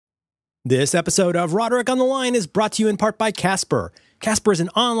This episode of Roderick on the Line is brought to you in part by Casper. Casper is an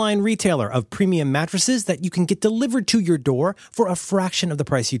online retailer of premium mattresses that you can get delivered to your door for a fraction of the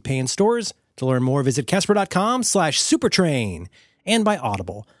price you'd pay in stores. To learn more, visit casper.com/supertrain. And by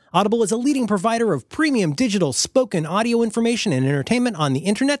Audible. Audible is a leading provider of premium digital spoken audio information and entertainment on the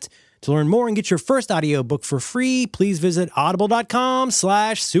internet. To learn more and get your first audiobook for free, please visit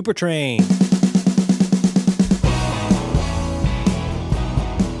audible.com/supertrain.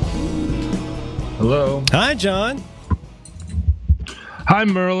 Hello. Hi, John. Hi,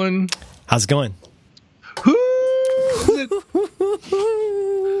 Merlin. How's it going? Who is it?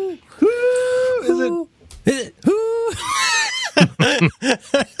 Who?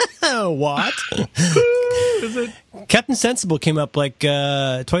 What? Who is it? Captain Sensible came up like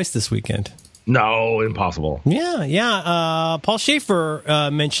twice this weekend. No, impossible. Yeah. Paul Schaefer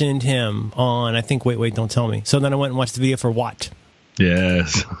mentioned him on, I think, Wait, Don't Tell Me. So then I went and watched the video for What?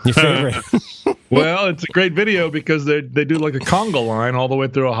 Yes. Your favorite? Well, it's a great video because they do like a conga line all the way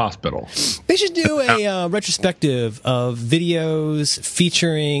through a hospital. They should do a retrospective of videos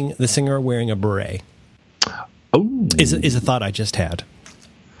featuring the singer wearing a beret. Oh, Is a thought I just had.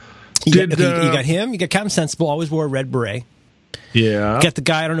 You got him. You got Captain Sensible, always wore a red beret. yeah. You got the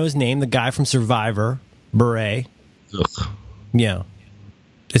guy, I don't know his name, the guy from Survivor, beret. Ugh. Yeah.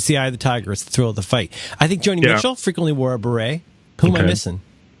 It's the eye of the tiger. It's the thrill of the fight. I think Joni Mitchell frequently wore a beret. Who am I missing?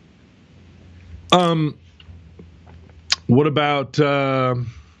 What about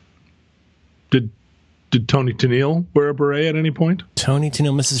did Tony Tennille wear a beret at any point? Tony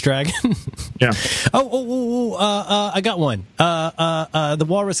Tennille, Mrs. Dragon. Yeah. I got one. The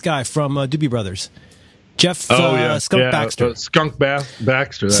walrus guy from Doobie Brothers, Jeff Skunk Baxter. Skunk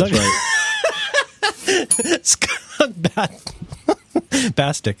Baxter. That's right. Skunk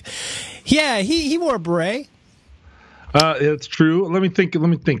Bastic. Yeah, he wore a beret. It's true. Let me think.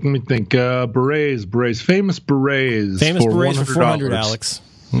 Berets. Famous berets. Famous for berets for $400, Alex.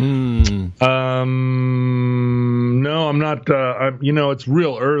 No, I'm not. It's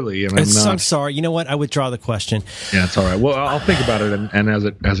real early, and I'm sorry. You know what? I withdraw the question. Yeah, it's all right. Well, I'll think about it, and as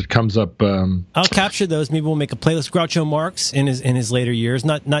it comes up, I'll capture those. Maybe we'll make a playlist. Groucho Marx in his later years.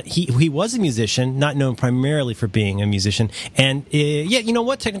 He was a musician, not known primarily for being a musician. And you know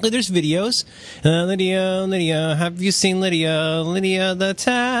what? Technically, there's videos. Lydia, have you seen Lydia the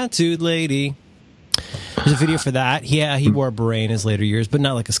tattooed lady? There's a video for that. Yeah, he wore a beret in his later years, but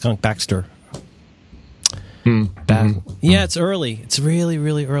not like a Skunk Baxter. Yeah, it's early. It's really,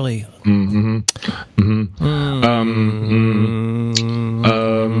 really early.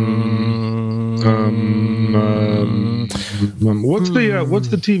 What's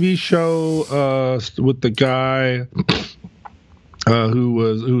the TV show with the guy who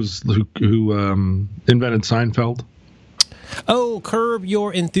invented Seinfeld? Oh, Curb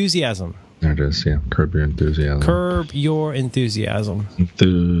Your Enthusiasm. There it is, yeah. Curb Your Enthusiasm. Curb Your Enthusiasm.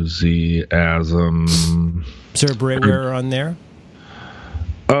 Enthusiasm. Is there a beret wearer on there?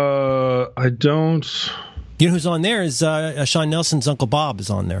 I don't. You know who's on there is Sean Nelson's Uncle Bob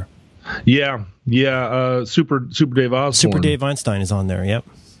is on there. Yeah. Super Dave Osborne. Super Dave Einstein is on there, yep.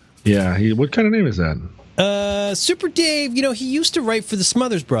 Yeah, what kind of name is that? Super Dave, he used to write for the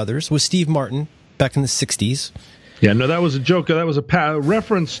Smothers Brothers with Steve Martin back in the 60s. Yeah, no, that was a joke. That was a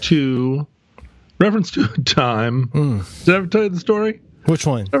reference to a time. Did I ever tell you the story? Which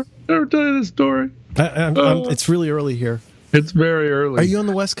one? Ever tell you the story? It's really early here. It's very early. Are you on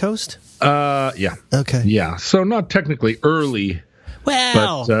the West Coast? Yeah. Okay. Yeah, so not technically early.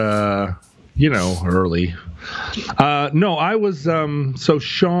 Well. But, early. No, I was, so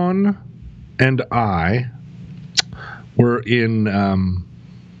Sean and I were in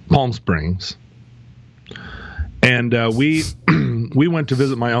Palm Springs. And we went to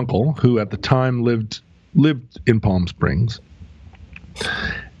visit my uncle, who at the time lived in Palm Springs,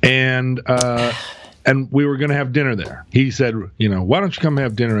 and we were going to have dinner there. He said, why don't you come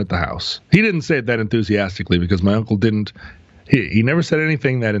have dinner at the house? He didn't say it that enthusiastically because my uncle didn't. He never said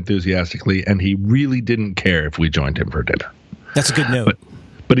anything that enthusiastically, and he really didn't care if we joined him for dinner. That's a good note.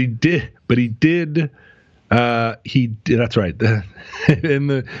 But he did. That's right.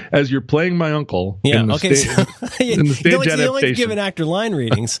 As you're playing my uncle. Yeah. In the stage adaptation, you only give an actor line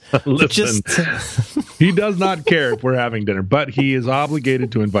readings. Listen, he does not care if we're having dinner, but he is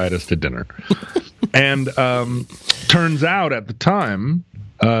obligated to invite us to dinner. And turns out at the time,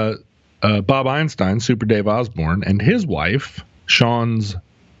 Bob Einstein, Super Dave Osborne, and his wife, Sean's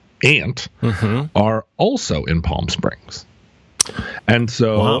aunt, are also in Palm Springs. And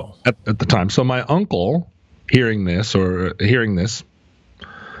so at the time, so my uncle hearing this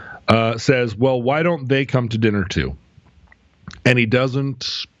says, well, why don't they come to dinner too? And he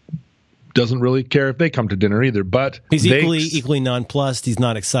doesn't doesn't really care if they come to dinner either. But he's equally nonplussed. He's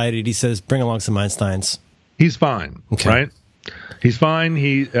not excited. He says, "Bring along some Einsteins." He's fine, right? He's fine.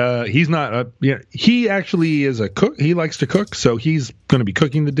 He's not. He actually is a cook. He likes to cook, so he's going to be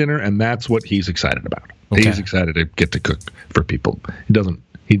cooking the dinner, and that's what he's excited about. Okay. He's excited to get to cook for people.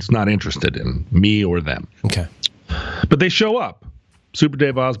 He's not interested in me or them. Okay. But they show up. Super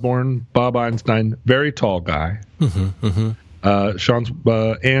Dave Osborne, Bob Einstein, very tall guy. Sean's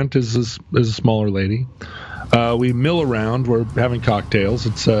aunt is a smaller lady. We mill around. We're having cocktails.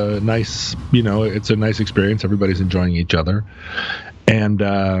 It's a nice, it's a nice experience. Everybody's enjoying each other. And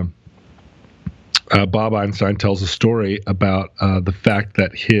Bob Einstein tells a story about the fact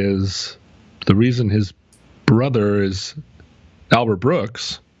that the reason his brother is Albert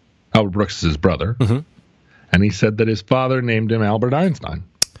Brooks is his brother. And he said that his father named him Albert Einstein.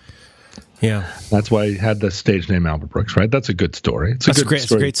 Yeah. That's why he had the stage name Albert Brooks, right? That's a good story. It's a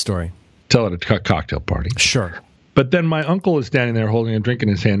great story. Tell at a cocktail party. Sure. But then my uncle is standing there holding a drink in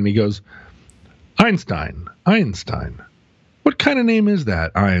his hand, and he goes, Einstein. What kind of name is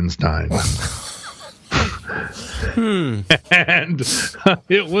that, Einstein? And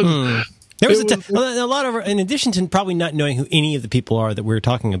it was... There was a lot of, in addition to probably not knowing who any of the people are that we were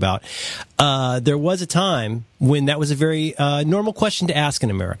talking about, there was a time when that was a very normal question to ask in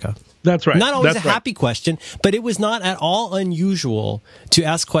America. That's right. Not always a happy question, but it was not at all unusual to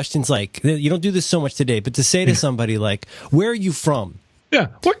ask questions like, you don't do this so much today, but to say to somebody like, where are you from? Yeah.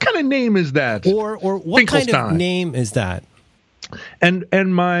 What kind of name is that? Or what kind of name is that?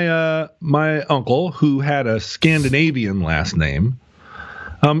 And my uncle, who had a Scandinavian last name,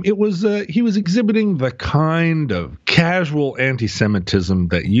 he was exhibiting the kind of casual anti-Semitism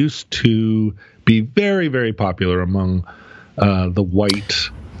that used to be very, very popular among the white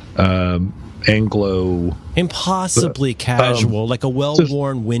Anglo. Impossibly casual, like a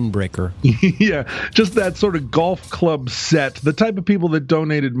well-worn windbreaker. Yeah, just that sort of golf club set, the type of people that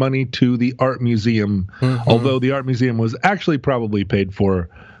donated money to the art museum, although the art museum was actually probably paid for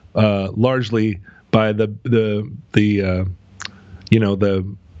largely by the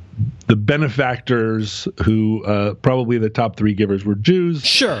benefactors who probably the top three givers were Jews.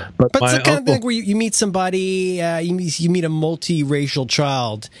 Sure. But it's the kind of thing where you meet somebody, you meet a multiracial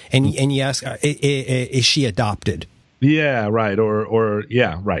child, and you ask, is she adopted? Yeah, right. Or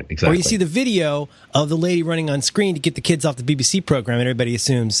yeah, right, exactly. Or you see the video of the lady running on screen to get the kids off the BBC program, and everybody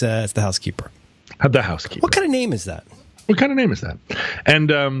assumes it's the housekeeper. The housekeeper. What kind of name is that?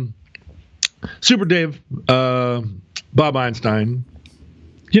 And Super Dave, Bob Einstein,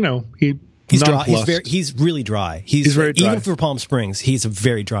 he's dry. He's really dry. He's very dry. Even for Palm Springs, he's a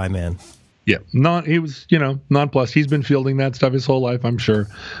very dry man. Yeah, he was nonplussed. He's been fielding that stuff his whole life, I'm sure.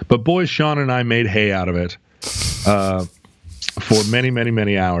 But boy, Sean and I made hay out of it for many, many,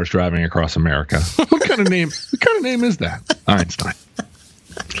 many hours driving across America. What kind of name is that? Einstein.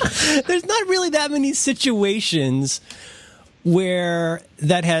 There's not really that many situations where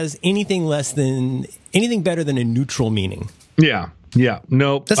that has anything better than a neutral meaning. Yeah,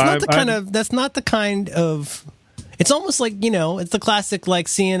 no. That's not the kind of. It's almost like it's the classic like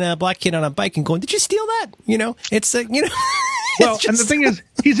seeing a black kid on a bike and going, "Did you steal that?" It's Well, and the thing is,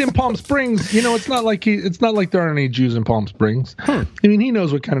 he's in Palm Springs. It's not like there aren't any Jews in Palm Springs. I mean, he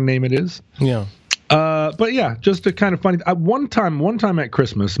knows what kind of name it is. Yeah. But yeah, just a kind of funny. One time at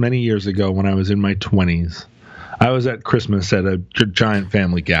Christmas many years ago when I was in my 20s, I was at Christmas at a giant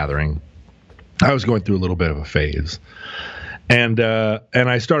family gathering. I was going through a little bit of a phase. And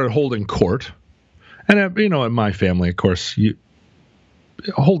I started holding court. And, in my family, of course,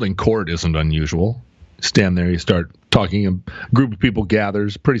 holding court isn't unusual. Stand there, you start talking, a group of people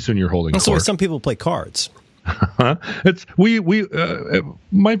gathers. Pretty soon you're holding court. So some people play cards. My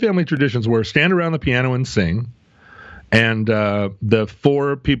family traditions were stand around the piano and sing. And the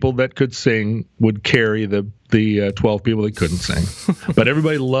 4 people that could sing would carry the 12 people that couldn't sing. But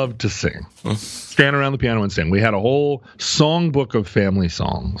everybody loved to sing. Stand around the piano and sing. We had a whole songbook of family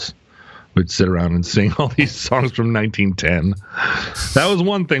songs. We'd sit around and sing all these songs from 1910. That was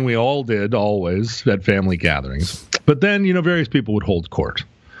one thing we all did always at family gatherings. But then, various people would hold court.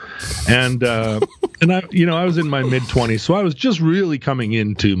 And I was in my mid-20s, so I was just really coming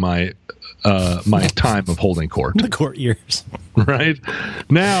into my time of holding court. The court years. Right?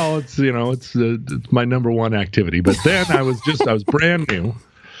 Now it's my number one activity. But then I was brand new.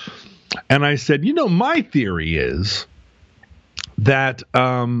 And I said, my theory is that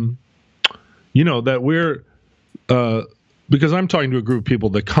that we're because I'm talking to a group of people,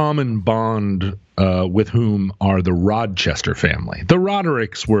 the common bond with whom are the Rochester family. The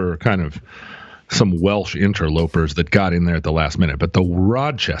Rodericks were kind of some Welsh interlopers that got in there at the last minute, but the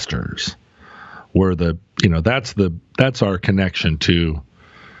Rochesters were that's our connection to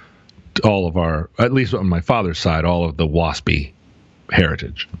all of our, at least on my father's side, all of the WASPy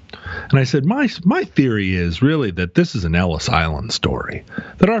heritage. And I said, my theory is really that this is an Ellis Island story,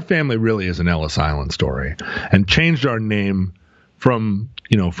 that our family really is an Ellis Island story, and changed our name from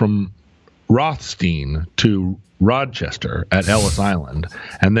Rothstein to Rochester at Ellis Island,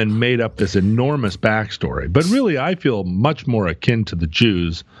 and then made up this enormous backstory. But really, I feel much more akin to the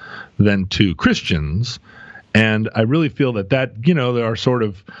Jews than to Christians. And I really feel that there are sort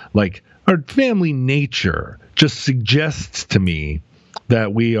of like our family nature just suggests to me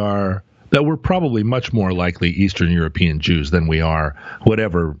that we're probably much more likely Eastern European Jews than we are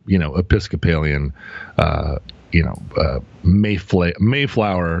whatever, Episcopalian,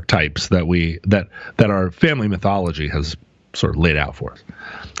 Mayflower types that our family mythology has sort of laid out for us.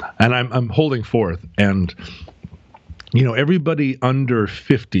 And I'm holding forth, and everybody under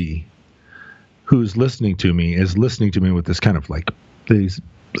 50 who's listening to me is listening to me with this kind of like these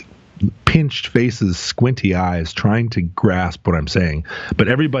pinched faces, squinty eyes, trying to grasp what I'm saying. But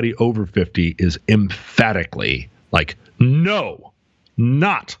everybody over 50 is emphatically like, no,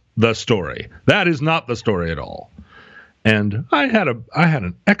 not the story. That is not the story at all. And I had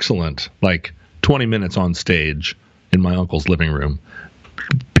an excellent 20 minutes on stage in my uncle's living room,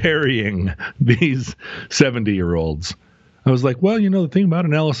 parrying these 70-year-olds. I was like, well, the thing about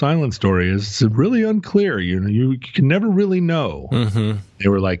an Ellis Island story is it's really unclear. You can never really know. Mm-hmm. They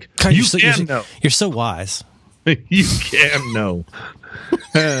were like, you can know. You're so wise. You can know.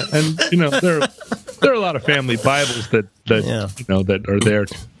 And there are a lot of family Bibles that are there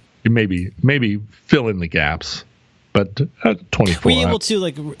to maybe fill in the gaps. But 24. Were you able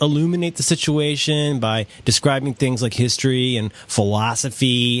to illuminate the situation by describing things like history and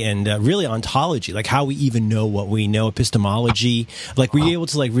philosophy and really ontology, like how we even know what we know, epistemology? Were you able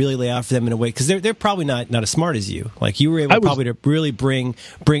to really lay out for them in a way, because they're probably not as smart as you. You were able probably to really bring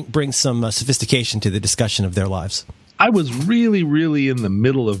some sophistication to the discussion of their lives. I was really, really in the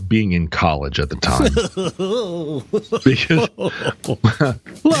middle of being in college at the time. Because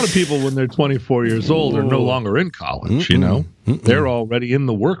a lot of people, when they're 24 years old, are no longer in college, They're already in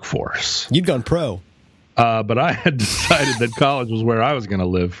the workforce. You'd gone pro. But I had decided that college was where I was going to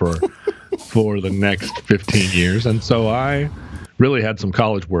live for the next 15 years. And so I really had some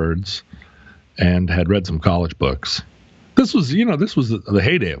college words and had read some college books. This was the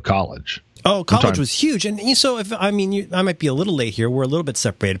heyday of college. Oh, college was huge. And so I might be a little late here. We're a little bit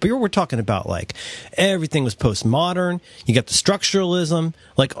separated, but we're talking about everything was postmodern. You got the structuralism.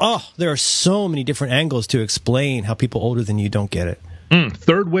 There are so many different angles to explain how people older than you don't get it.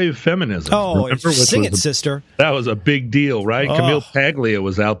 Third wave feminism. Oh, sing it, sister. That was a big deal, right? Oh. Camille Paglia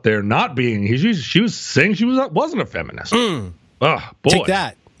was out there not being. She was saying she wasn't a feminist. Oh, boy. Take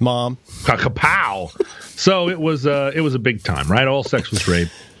that, Mom. Kapow. So it was a big time, right? All sex was rape.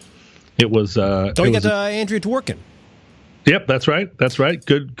 It was. Don't you got Andrea Dworkin? Yep, that's right.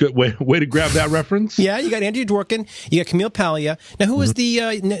 Good way to grab that reference. Yeah, you got Andrea Dworkin. You got Camille Paglia. Now, who was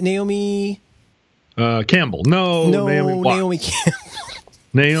the Naomi Campbell? No, Naomi Campbell.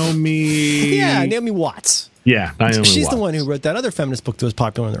 Naomi. Yeah, Naomi Watts. Yeah, she's the one who wrote that other feminist book that was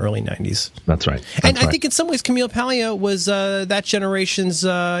popular in the early 90s. That's right. And I think in some ways Camille Paglia was that generation's,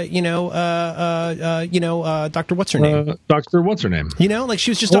 Dr. What's her name? Dr. What's her name? She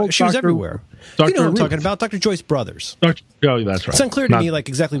was just she was everywhere. You know what I'm talking about? Dr. Joyce Brothers. Oh, that's right. It's unclear to me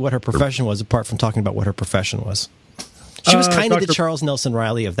exactly what her profession was, apart from talking about what her profession was. She was kind of the Charles Nelson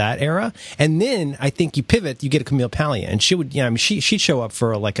Riley of that era, and then I think you pivot, you get a Camille Paglia, and she would, she'd show up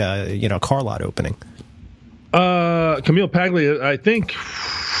for a car lot opening. Camille Paglia, I think,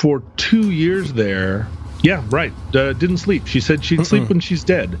 for 2 years there. Yeah, right. Didn't sleep. She said she'd sleep when she's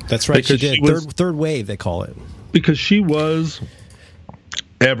dead. That's right. She did. Third wave, they call it. Because she was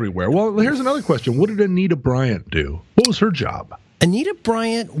everywhere. Well, here's another question. What did Anita Bryant do? What was her job? Anita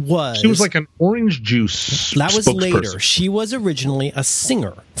Bryant She was like an orange juice That was later. She was originally a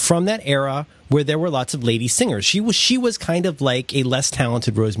singer from that era where there were lots of lady singers. She was kind of like a less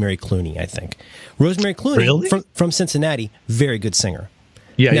talented Rosemary Clooney, I think. Rosemary Clooney really? from Cincinnati, very good singer.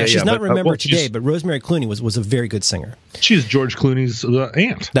 Yeah, she's not remembered today, but Rosemary Clooney was a very good singer. She's George Clooney's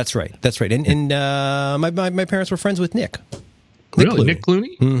aunt. That's right. And my parents were friends with Nick. Really? Nick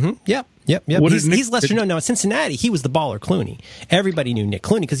Clooney? Mm-hmm. Yep. Yep. He's lesser known now. In Cincinnati, he was the baller Clooney. Everybody knew Nick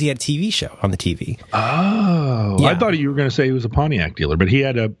Clooney because he had a TV show on the TV. Oh, yeah. I thought you were going to say he was a Pontiac dealer, but he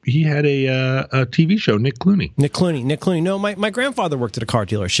had a TV show, Nick Clooney. Nick Clooney. No, my grandfather worked at a car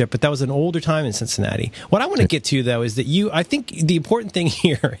dealership, but that was an older time in Cincinnati. What I want to get to, though, is that I think the important thing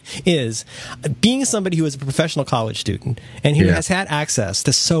here is being somebody who is a professional college student and who has had access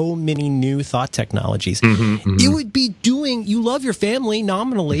to so many new thought technologies. You would be you love your family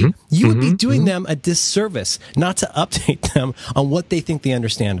nominally. You would be doing them a disservice not to update them on what they think they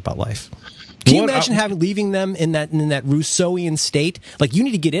understand about life. Can you imagine leaving them in that Rousseauian state? Like, you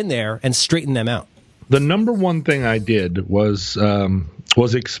need to get in there and straighten them out. The number one thing I did was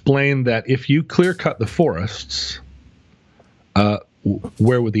explain that if you clear cut the forests,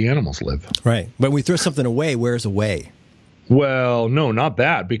 where would the animals live? Right. But we throw something away, where's away? Well, no, not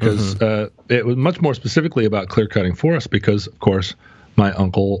that, because it was much more specifically about clear cutting forests, because, of course, my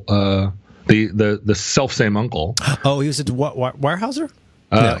uncle, the self-same uncle. Oh, he was at Weyerhaeuser?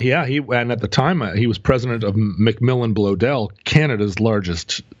 No. Yeah, and at the time he was president of Macmillan Bloedel, Canada's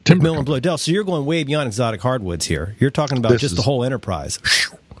largest timber Macmillan Bloedel. So you're going way beyond exotic hardwoods here. You're talking about the whole enterprise.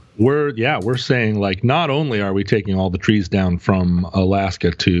 We're saying, like, not only are we taking all the trees down from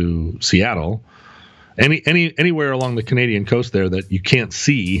Alaska to Seattle, anywhere along the Canadian coast there that you can't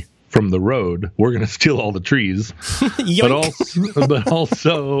see from the road, we're going to steal all the trees. but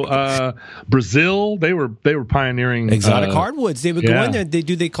also Brazil, they were pioneering exotic hardwoods. They would go in there.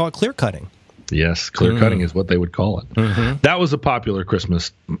 They call it clear cutting. Yes, clear cutting is what they would call it. That was a popular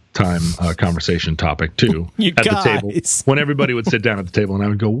Christmas time conversation topic too. The table, when everybody would sit down at the table, and I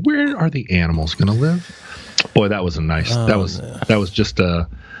would go, "Where are the animals going to live?" Boy, that was a nice. That was just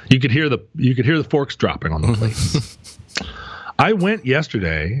you could hear the forks dropping on the plate. I went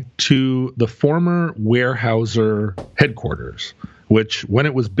yesterday to the former Weyerhaeuser headquarters, which, when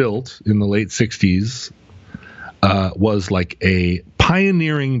it was built in the late 60s, was like a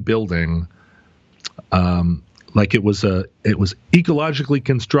pioneering building. Like it was ecologically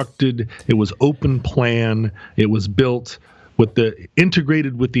constructed. It was open plan. It was built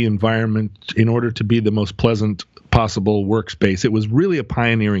integrated with the environment in order to be the most pleasant possible workspace. It was really a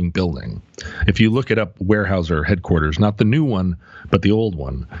pioneering building. If you look it up, Weyerhaeuser headquarters, not the new one, but the old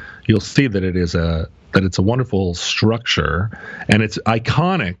one, you'll see that it's a wonderful structure, and it's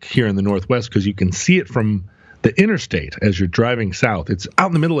iconic here in the Northwest because you can see it from the interstate as you're driving south. It's out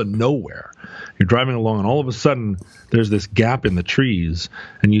in the middle of nowhere. You're driving along, and all of a sudden there's this gap in the trees,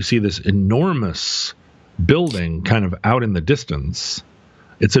 and you see this enormous building kind of out in the distance.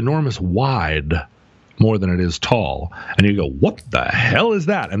 It's enormous wide, more than it is tall, and you go, "What the hell is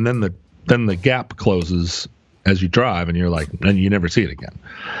that?" And then the gap closes as you drive, and you're like, and you never see it again.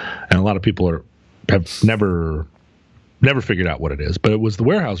 And a lot of people have never figured out what it is, but it was the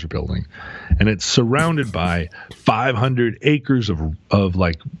Weyerhaeuser building, and it's surrounded by 500 acres of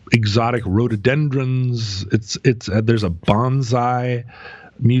like exotic rhododendrons. It's there's a bonsai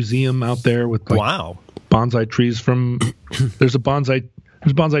museum out there with bonsai trees from. There's a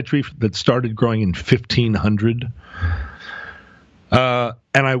bonsai tree that started growing in 1500. And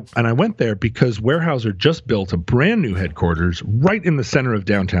I went there because Weyerhaeuser just built a brand new headquarters right in the center of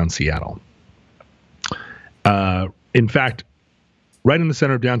downtown Seattle. In fact, right in the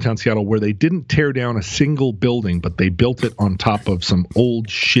center of downtown Seattle, where they didn't tear down a single building, but they built it on top of some old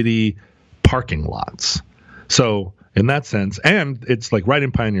shitty parking lots. So in that sense, and it's like right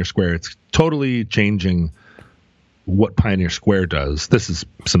in Pioneer Square, it's totally changing what Pioneer Square does. This is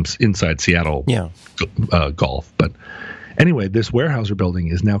some inside Seattle golf. But anyway, this Weyerhaeuser building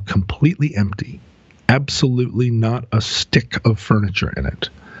is now completely empty. Absolutely not a stick of furniture in it.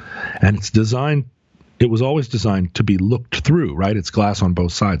 And it was always designed to be looked through, right? It's glass on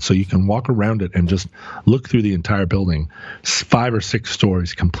both sides. So you can walk around it and just look through the entire building. 5 or 6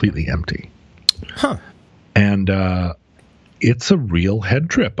 stories completely empty. Huh. And it's a real head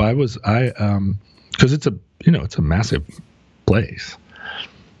trip. Because it's a massive place,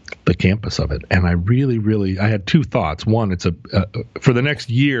 the campus of it. And I really, I had 2 thoughts. One, it's for the next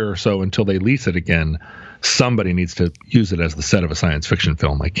year or so until they lease it again, somebody needs to use it as the set of a science fiction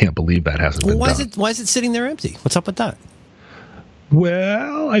film. I can't believe that hasn't been done. Why is it sitting there empty? What's up with that?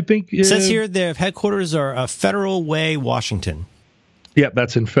 Well, I think it says here their headquarters are Federal Way, Washington. Yeah,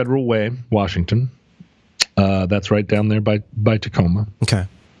 that's in Federal Way, Washington. That's right down there by Tacoma. Okay.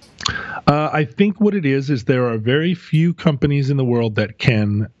 I think what it is there are very few companies in the world that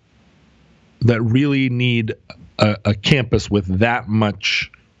really need a campus with that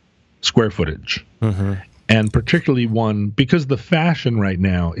much square footage. Mm-hmm. And particularly one, because the fashion right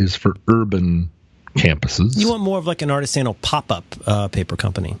now is for urban campuses. You want more of like an artisanal pop-up paper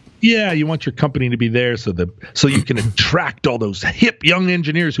company. Yeah, you want your company to be there so you can attract all those hip young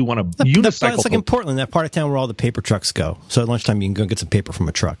engineers who want to unicycle. It's like in Portland, that part of town where all the paper trucks go. So at lunchtime, you can go get some paper from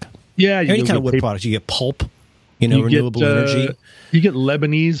a truck. Yeah, any kind of wood products. You get pulp, renewable energy. You get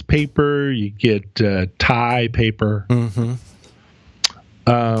Lebanese paper. You get Thai paper. Mm-hmm.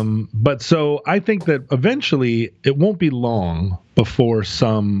 But so I think that eventually it won't be long before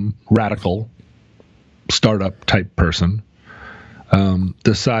some radical startup type person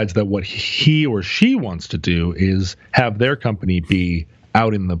decides that what he or she wants to do is have their company be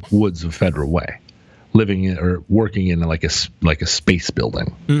out in the woods of Federal Way, living in or working in like a space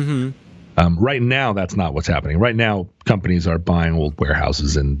building. Mm-hmm. Right now, that's not what's happening. Right now, companies are buying old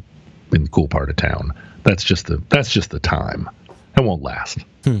warehouses in the cool part of town. That's just the time. It won't last.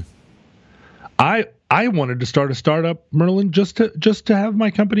 I wanted to start a startup, Merlin, just to have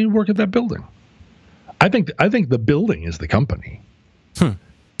my company work at that building. I think the building is the company.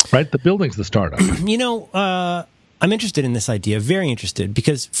 Right? The building's the startup. I'm interested in this idea, very interested,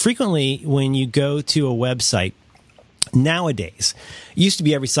 because frequently when you go to a website nowadays, it used to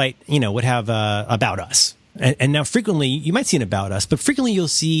be every site, would have About Us. And now frequently, you might see an About Us, but frequently you'll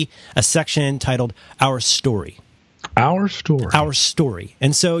see a section titled Our Story. Our story.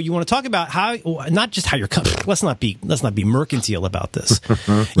 And so you want to talk about how, not just how your company, let's not be mercantile about this.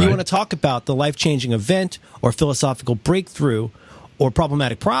 Right. You want to talk about the life-changing event or philosophical breakthrough or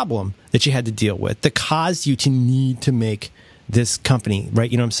problematic problem that you had to deal with that caused you to need to make this company,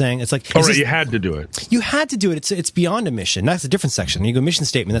 right? You know what I'm saying? It's like, you had to do it. You had to do it. It's beyond a mission. That's a different section. You go mission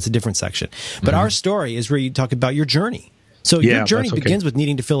statement, that's a different section. But Our Story is where you talk about your journey. So your journey begins with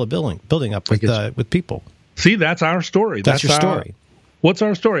needing to fill a building up with people. See, that's our story. That's your story. What's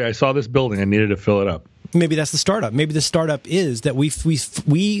our story? I saw this building. I needed to fill it up. Maybe that's the startup. Maybe the startup is that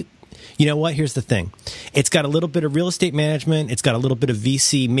we you know what? Here's the thing. It's got a little bit of real estate management. It's got a little bit of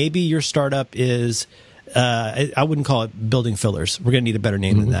VC. Maybe your startup is, I wouldn't call it building fillers. We're going to need a better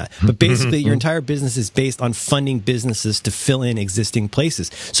name than that. But basically, your entire business is based on funding businesses to fill in existing places.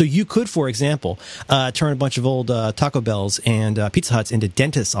 So you could, for example, turn a bunch of old Taco Bells and Pizza Huts into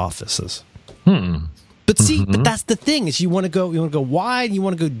dentist offices. But see, but that's the thing is you want to go wide, you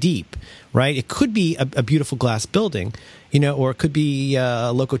want to go deep, right? It could be a beautiful glass building, or it could be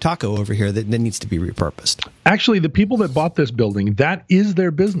Loco Taco over here that needs to be repurposed. Actually, the people that bought this building, that is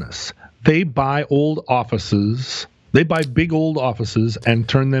their business. They buy old offices. They buy big old offices and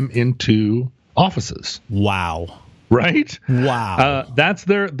turn them into offices. Wow. Right? Wow. That's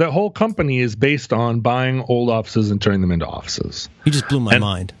the whole company is based on buying old offices and turning them into offices. You just blew my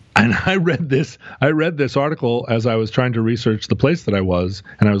mind. And I read this article as I was trying to research the place that I was,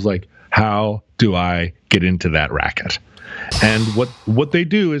 and I was like, how do I get into that racket? And what they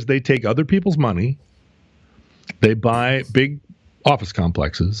do is they take other people's money, they buy big office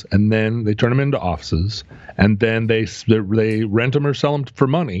complexes, and then they turn them into offices, and then they rent them or sell them for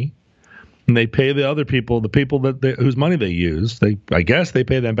money, and they pay the other people, whose money they use. I guess they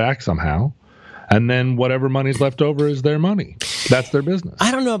pay them back somehow. And then whatever money's left over is their money. That's their business. I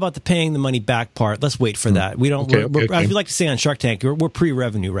don't know about the paying the money back part. Let's wait for that. We don't. Okay. As we like to say on Shark Tank, we're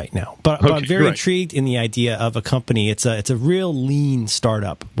pre-revenue right now. But I'm very intrigued in the idea of a company. It's a real lean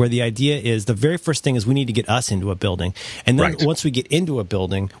startup where the idea is the very first thing is we need to get us into a building, and then once we get into a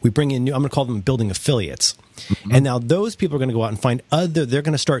building, we bring in new. I'm going to call them building affiliates. And now those people are going to go out and find other. They're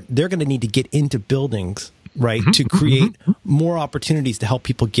going to need to get into buildings, right, to create more opportunities to help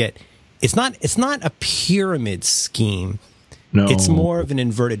people get. It's not a pyramid scheme. No. It's more of an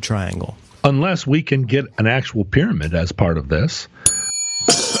inverted triangle. Unless we can get an actual pyramid as part of this.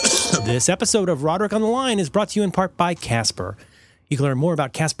 This episode of Roderick on the Line is brought to you in part by Casper. You can learn more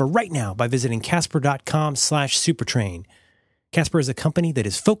about Casper right now by visiting casper.com/supertrain. Casper is a company that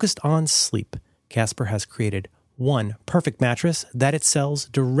is focused on sleep. Casper has created one perfect mattress that it sells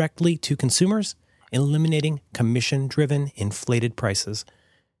directly to consumers, eliminating commission-driven inflated prices.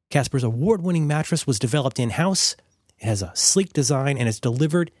 Casper's award-winning mattress was developed in-house. It has a sleek design and is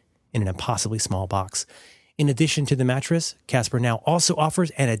delivered in an impossibly small box. In addition to the mattress, Casper now also offers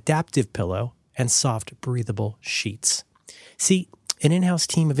an adaptive pillow and soft, breathable sheets. See, an in-house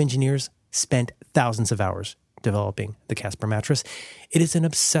team of engineers spent thousands of hours developing the Casper mattress. It is an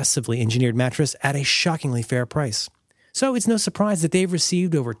obsessively engineered mattress at a shockingly fair price. So it's no surprise that they've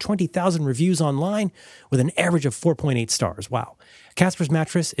received over 20,000 reviews online with an average of 4.8 stars. Wow. Casper's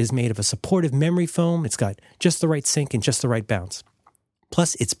mattress is made of a supportive memory foam. It's got just the right sink and just the right bounce.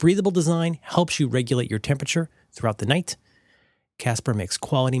 Plus, its breathable design helps you regulate your temperature throughout the night. Casper makes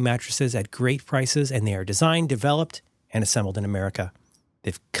quality mattresses at great prices, and they are designed, developed, and assembled in America.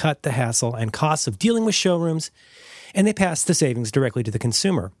 They've cut the hassle and costs of dealing with showrooms, and they pass the savings directly to the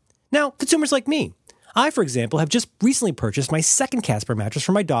consumer. Now, consumers like me. I, for example, have just recently purchased my second Casper mattress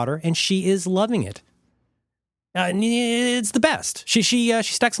for my daughter, and she is loving it. It's the best. She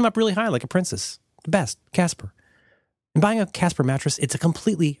stacks them up really high like a princess. The best, Casper. And buying a Casper mattress, it's a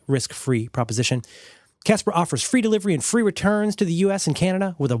completely risk-free proposition. Casper offers free delivery and free returns to the U.S. and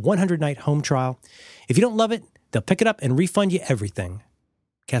Canada with a 100-night home trial. If you don't love it, they'll pick it up and refund you everything.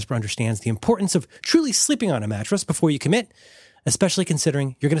 Casper understands the importance of truly sleeping on a mattress before you commit, especially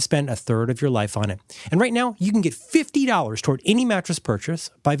considering you're going to spend a third of your life on it. And right now, you can get $50 toward any mattress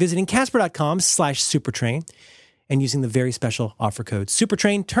purchase by visiting Casper.com/supertrain and using the very special offer code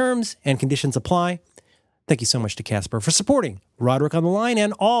SUPERTRAIN. Terms and conditions apply. Thank you so much to Casper for supporting Roderick on the Line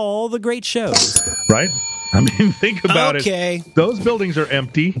and all the great shows. Right? I mean, think about it. Those buildings are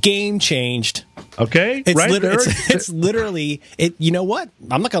empty. Game changed. Okay? It's right there. It's literally, you know what?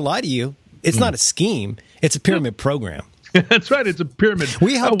 I'm not going to lie to you. It's not a scheme. It's a pyramid program. That's right. It's a pyramid.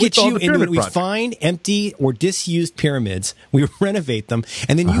 We help get you in. We find empty or disused pyramids. We renovate them,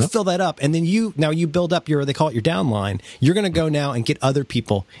 and then you fill that up. And then you build up they call it your downline. You're going to go now and get other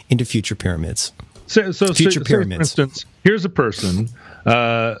people into future pyramids. Future pyramids. For instance, here's a person.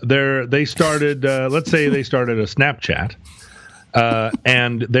 They started. Let's say they started a Snapchat,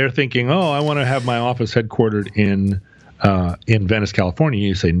 and they're thinking, "Oh, I want to have my office headquartered in Venice, California."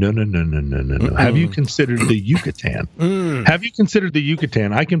 You say, no. Have you considered the Yucatan? Have you considered the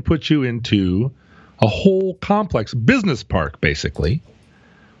Yucatan? I can put you into a whole complex business park, basically,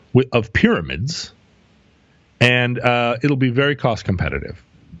 of pyramids, and it'll be very cost competitive.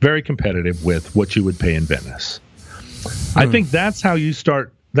 Very competitive with what you would pay in Venice. I think that's how you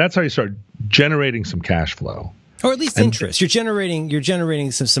start. That's how you start generating some cash flow, or at least interest. You're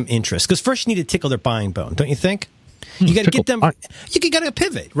generating some interest, because first you need to tickle their buying bone, don't you think? You got to get them. You got to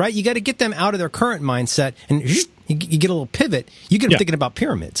pivot, right? You got to get them out of their current mindset, and you get a little pivot. You get them thinking about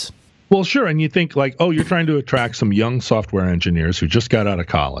pyramids. Well, sure. And you think like, oh, you're trying to attract some young software engineers who just got out of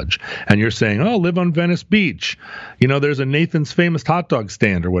college. And you're saying, oh, live on Venice Beach. You know, there's a Nathan's Famous hot dog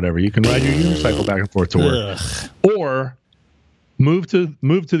stand or whatever. You can ride your unicycle back and forth to work. Or move to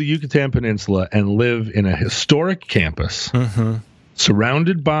the Yucatan Peninsula and live in a historic campus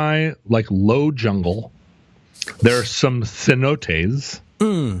surrounded by like low jungle. There are some cenotes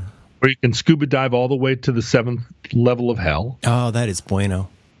where you can scuba dive all the way to the 7th level of hell. Oh, that is bueno.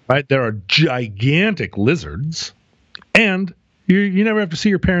 Right, there are gigantic lizards, and you never have to see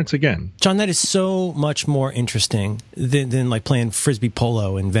your parents again. John, that is so much more interesting than like playing frisbee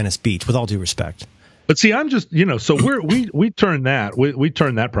polo in Venice Beach. With all due respect, but see, I'm just so we turn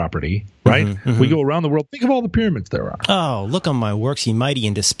that property right. We go around the world. Think of all the pyramids there are. Oh, look on my works, ye mighty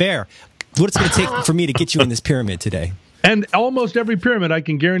in despair. What it's going to take for me to get you in this pyramid today? And almost every pyramid, I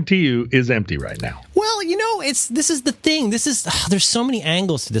can guarantee you, is empty right now. Well, this is the thing. There's so many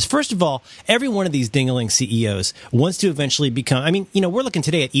angles to this. First of all, every one of these ding-a-ling CEOs wants to eventually become. I mean, we're looking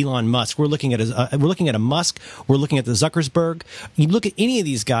today at Elon Musk. We're looking at a Musk. We're looking at the Zuckerberg. You look at any of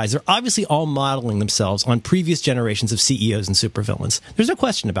these guys; they're obviously all modeling themselves on previous generations of CEOs and supervillains. There's no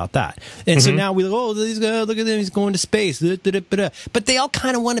question about that. And so now we look, oh, these guys, look at them, he's going to space. But they all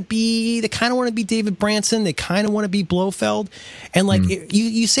kind of want to be. They kind of want to be David Branson. They kind of want to be Blofeld. And like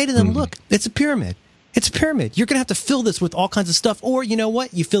you say to them, look, it's a pyramid. It's a pyramid. You're going to have to fill this with all kinds of stuff. Or you know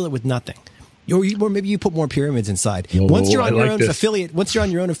what? You fill it with nothing. Or maybe you put more pyramids inside. Once you're on your own affiliate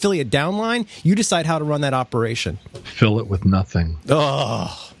downline, you decide how to run that operation. Fill it with nothing.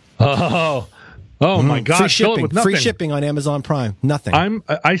 Oh my God! Fill it with nothing. Free shipping on Amazon Prime. Nothing.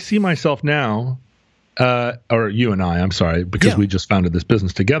 I see myself now. Or you and I'm sorry, because we just founded this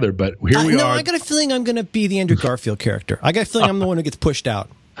business together, but here we are. I got a feeling I'm going to be the Andrew Garfield character. I got a feeling I'm the one who gets pushed out.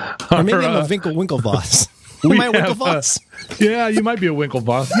 Or maybe I'm a Winklevoss. Am I a Winklevoss? Yeah, you might be a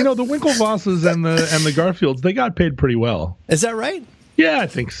Winklevoss. The Winklevosses and the Garfields, they got paid pretty well. Is that right? Yeah, I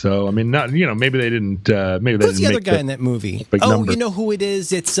think so. I mean, not maybe they didn't. Who's the other guy in that movie? Number. You know who it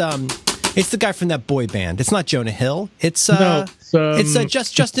is? It's the guy from that boy band. It's not Jonah Hill. It's Justin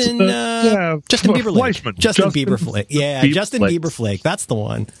Bieber Fleischman. Justin Bieber Flake. Yeah, Justin Bieber Flake. That's the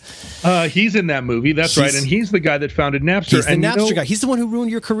one. He's in that movie. That's right. And he's the guy that founded Napster. He's the Napster guy. He's the one who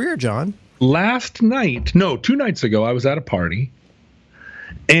ruined your career, John. 2 nights ago, I was at a party,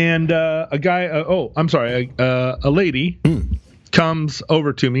 and a lady comes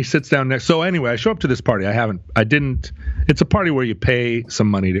over to me, sits down next. So anyway, I show up to this party. It's a party where you pay some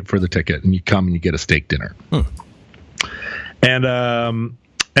money for the ticket, and you come and you get a steak dinner. And a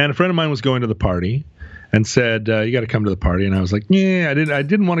friend of mine was going to the party and said, you got to come to the party. And I was like, yeah, I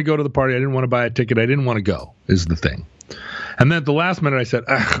didn't want to go to the party. I didn't want to buy a ticket. I didn't want to go, is the thing. And then at the last minute, I said,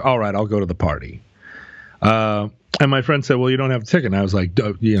 all right, I'll go to the party. And my friend said, well, you don't have a ticket. And I was like,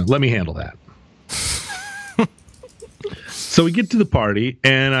 let me handle that. So we get to the party,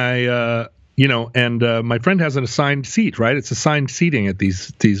 and my friend has an assigned seat, right? It's assigned seating at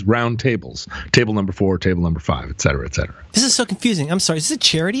these round tables, table number 4, table number 5, et cetera, et cetera. This is so confusing. I'm sorry. Is this a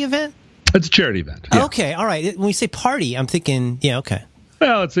charity event? It's a charity event. Yeah. Okay, all right. When you say party, I'm thinking, yeah, okay.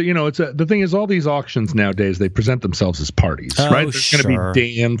 Well, the thing is, all these auctions nowadays, they present themselves as parties, right? There's going to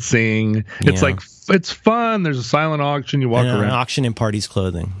be dancing. It's like, it's fun. There's a silent auction. You walk around. Auction in parties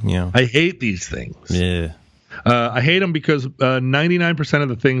clothing. Yeah. I hate these things. Yeah. I hate them because 99% of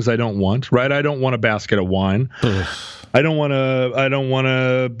the things I don't want, right? I don't want a basket of wine. I don't want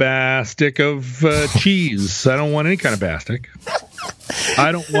a stick of cheese. I don't want any kind of bastic.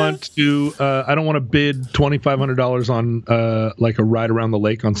 I don't want to bid $2,500 on like a ride around the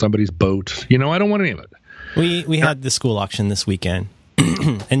lake on somebody's boat. I don't want any of it. We had the school auction this weekend.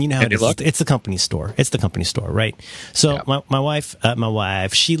 And you know how it is. It's the company store. It's the company store, right? So yeah. my wife,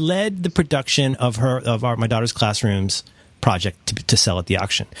 she led the production of my daughter's classroom's project to sell at the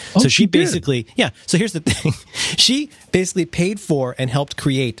auction. So she basically, so here's the thing. She basically paid for and helped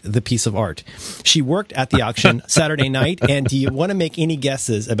create the piece of art. She worked at the auction Saturday night, and do you want to make any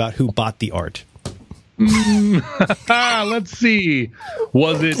guesses about who bought the art? Let's see.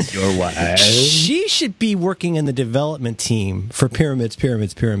 Was it your wife? She should be working in the development team for Pyramids, or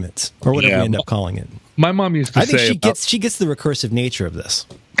whatever we end up calling it. My mom used to say, I think she gets the recursive nature of this.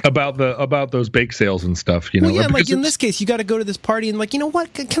 About those bake sales and stuff, Well, yeah, like in this case, you got to go to this party and like, you know what?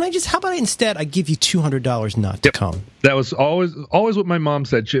 How about instead I give you $200 not to come? That was always what my mom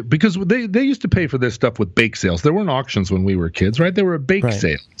said, because they used to pay for this stuff with bake sales. There weren't auctions when we were kids, right? There were bake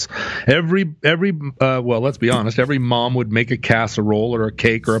sales. Every let's be honest, every mom would make a casserole or a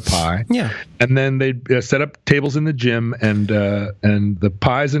cake or a pie. Yeah. And then they'd set up tables in the gym, and the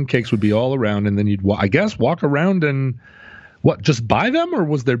pies and cakes would be all around, and then you'd walk around and just buy them, or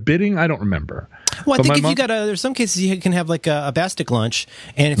was there bidding? I don't remember. Well, I think there's some cases you can have like a bastic lunch,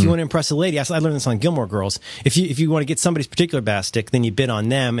 and if you want to impress a lady, I learned this on Gilmore Girls. If you want to get somebody's particular bastic, then you bid on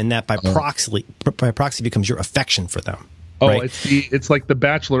them, and that by proxy becomes your affection for them. Oh, right? it's like the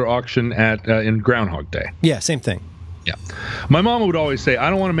bachelor auction in Groundhog Day. Yeah, same thing. Yeah. My mom would always say, I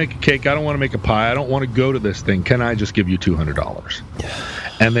don't want to make a cake. I don't want to make a pie. I don't want to go to this thing. Can I just give you $200?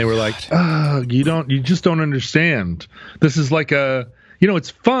 And they were like, you just don't understand. This is like it's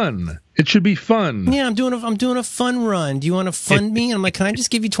fun. It should be fun. Yeah, I'm doing a fun run. Do you want to fund me? And I'm like, can I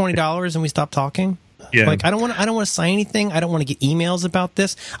just give you $20 and we stop talking? Yeah. Like, I don't want to sign anything. I don't want to get emails about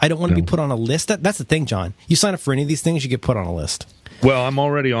this. I don't want to be put on a list. That's the thing, John. You sign up for any of these things, you get put on a list. Well, I'm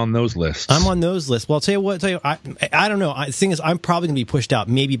already on those lists. I'm on those lists. Well, I'll tell you, I don't know. The thing is, I'm probably going to be pushed out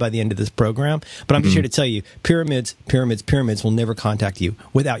maybe by the end of this program, but I'm just here to tell you, Pyramids will never contact you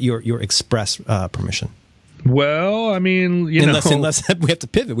without your express permission. Well, I mean, unless we have to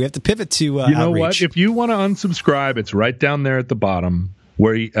pivot. We have to pivot to you know outreach. What? If you want to unsubscribe, it's right down there at the bottom,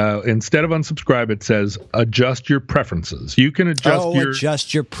 where instead of unsubscribe, it says adjust your preferences. You can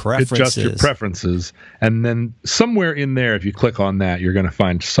adjust your preferences, and then somewhere in there, if you click on that, you're going to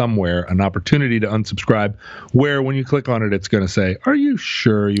find somewhere an opportunity to unsubscribe, where when you click on it, it's going to say, are you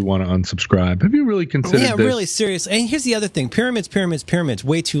sure you want to unsubscribe? Have you really considered this? Yeah, really serious. And here's the other thing. Pyramids,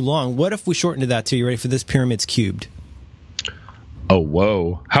 way too long. What if we shorten to that too? You ready for this? Pyramids cubed. Oh,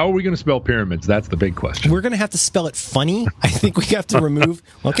 whoa. How are we going to spell pyramids? That's the big question. We're going to have to spell it funny. I think we have to remove...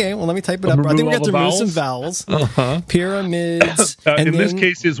 Okay, well, let me type it up. I think we have to remove some vowels. Pyramids. In this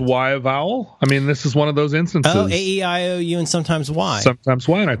case, is Y a vowel? I mean, this is one of those instances. Oh, A-E-I-O-U and sometimes Y. Sometimes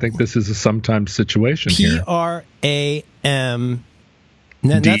Y, and I think this is a sometimes situation here. P-R-A-M...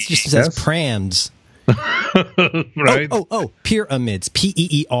 That just says prams. Right? Oh, pyramids.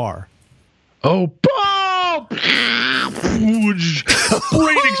 P-E-E-R. Oh, brain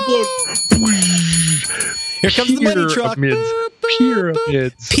explode. Here comes the money truck.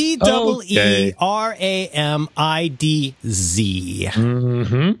 Pyramids. P-E-E-R-A-M-I-D-Z.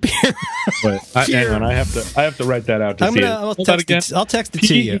 Mm-hmm. Hang on, I have to write that out to see it. I'll text it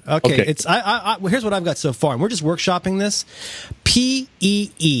to you. Okay. It's here's what I've got so far, and we're just workshopping this.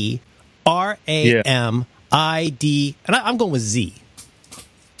 P-E-E-R-A-M-I-D, and I'm going with Z.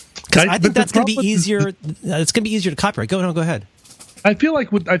 Because I think that's going to be easier. It's going to be easier to copyright. Go ahead. I feel like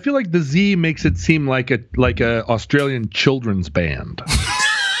the Z makes it seem like a Australian children's band.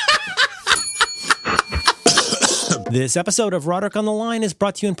 This episode of Roderick on the Line is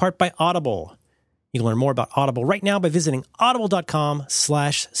brought to you in part by Audible. You can learn more about Audible right now by visiting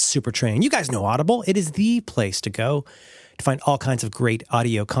audible.com/supertrain. You guys know Audible. It is the place to go to find all kinds of great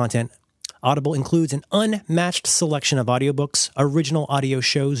audio content. Audible includes an unmatched selection of audiobooks, original audio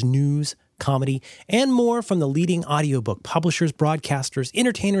shows, news, comedy, and more from the leading audiobook publishers, broadcasters,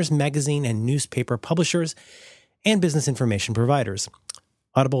 entertainers, magazine and newspaper publishers, and business information providers.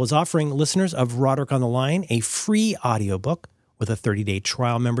 Audible is offering listeners of Roderick on the Line a free audiobook with a 30-day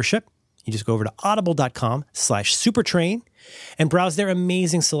trial membership. You just go over to audible.com/supertrain and browse their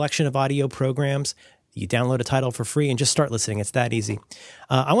amazing selection of audio programs. You download a title for free and just start listening. It's that easy.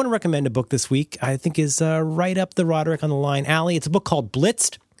 I want to recommend a book this week I think is right up the Roderick on the Line alley. It's a book called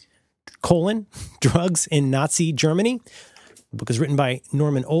Blitzed, Drugs in Nazi Germany. The book is written by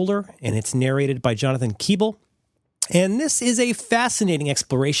Norman Ohler, and it's narrated by Jonathan Keeble. And this is a fascinating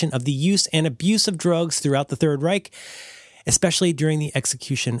exploration of the use and abuse of drugs throughout the Third Reich, especially during the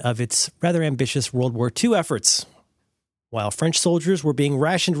execution of its rather ambitious World War II efforts. While French soldiers were being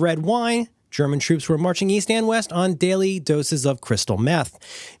rationed red wine, German troops were marching east and west on daily doses of crystal meth.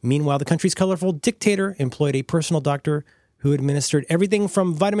 Meanwhile, the country's colorful dictator employed a personal doctor who administered everything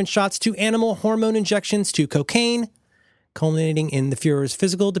from vitamin shots to animal hormone injections to cocaine, culminating in the Fuhrer's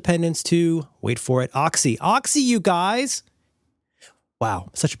physical dependence to, wait for it, Oxy. Oxy, you guys! Wow,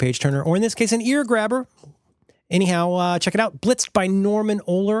 such a page turner, or in this case, an ear grabber. Anyhow, check it out. Blitzed by Norman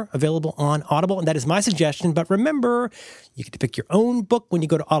Ohler, available on Audible. And that is my suggestion. But remember, you get to pick your own book when you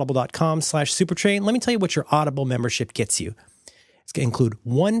go to audible.com/supertrain. Let me tell you what your Audible membership gets you. It's going to include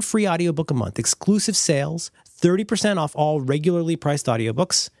one free audiobook a month, exclusive sales, 30% off all regularly priced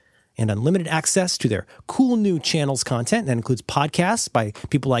audiobooks, and unlimited access to their cool new channels content. That includes podcasts by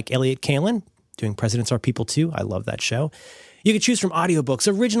people like Elliot Kalin, doing Presidents Are People Too. I love that show. You can choose from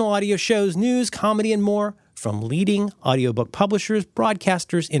audiobooks, original audio shows, news, comedy, and more from leading audiobook publishers,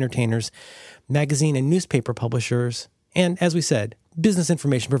 broadcasters, entertainers, magazine and newspaper publishers, and, as we said, business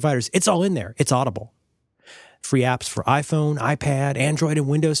information providers. It's all in there. It's Audible. Free apps for iPhone, iPad, Android, and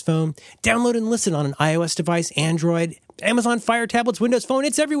Windows Phone. Download and listen on an iOS device, Android, Amazon Fire tablets, Windows Phone.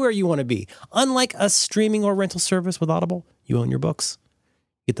 It's everywhere you want to be. Unlike a streaming or rental service with Audible, you own your books.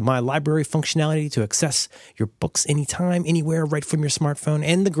 Get the My Library functionality to access your books anytime, anywhere, right from your smartphone,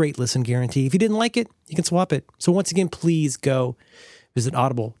 and the Great Listen Guarantee. If you didn't like it, you can swap it. So once again, please go visit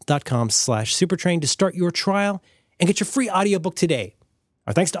audible.com/supertrain to start your trial and get your free audiobook today.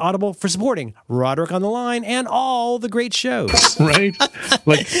 Our thanks to Audible for supporting Roderick on the Line and all the great shows. Right?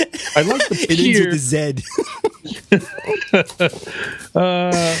 Like, I like the It ends with the Z.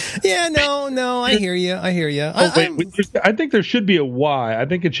 Yeah, no, I hear you. I think there should be a Y. I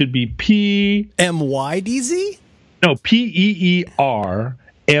think it should be MYDZ? No, PEERMYDS.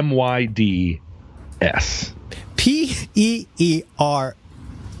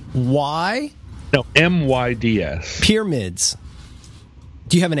 PEERY? No, MYDS. Pyramids.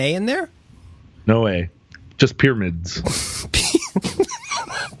 Do you have an A in there? No A. Just pyramids.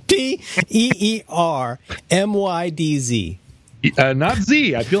 PEERMYDZ. Not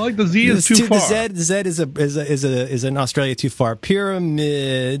Z. I feel like the Z is too far. The Z is in Australia too far.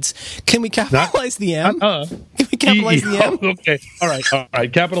 Pyramids. Can we capitalize the M? Can we capitalize the M? Okay. All right.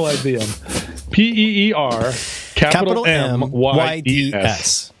 Capitalize the M. PEER capital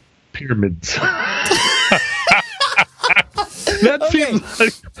MYDS. Pyramids. That seems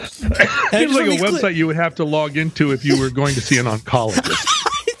like a website you would have to log into if you were going to see an oncologist. I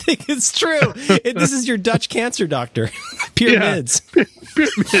think it's true. This is your Dutch cancer doctor. Pyramids. Yeah.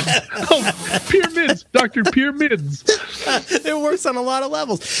 Pyramids. Oh, Pyramids. Dr. Pyramids. It works on a lot of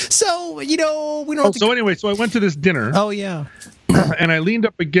levels. So, we don't have to... So anyway, I went to this dinner. Oh, yeah. And I leaned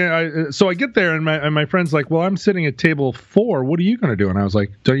up again. So I get there, and my friend's like, well, I'm sitting at table 4. What are you going to do? And I was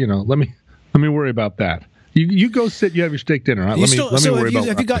like, let me worry about that. You go sit. You have your steak dinner. Right? Let me worry about.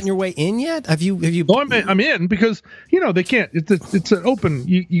 Have you gotten your way in yet? Have you? Oh, I'm in because they can't. It's an open.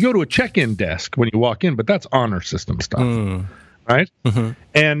 You go to a check-in desk when you walk in, but that's honor system stuff, right? Mm-hmm.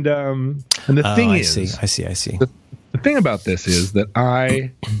 And the thing is, I see. The thing about this is that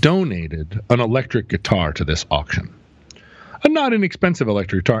I donated an electric guitar to this auction, a not inexpensive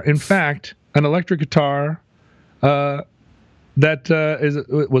electric guitar. In fact, an electric guitar that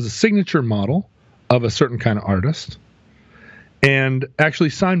was a signature model of a certain kind of artist, and actually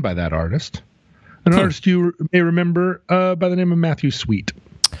signed by that artist, an artist you may remember by the name of Matthew Sweet.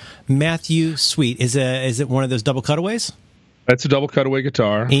 Matthew Sweet. Is it one of those double cutaways? That's a double cutaway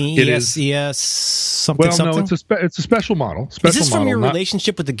guitar. ES something. No, it's a special model. Is this from your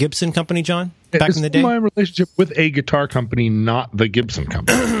relationship with the Gibson Company, John? Back in the day? My relationship with a guitar company, not the Gibson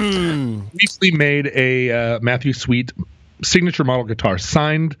Company. Recently made a Matthew Sweet signature model guitar,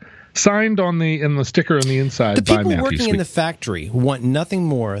 signed on the sticker on the inside by Matthew Sweet. The people working in the factory want nothing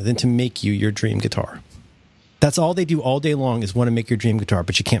more than to make you your dream guitar. That's all they do all day long is want to make your dream guitar,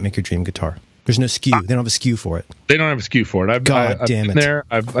 but you can't make your dream guitar. There's no SKU. They don't have a SKU for it. They don't have a SKU for it. I've been there.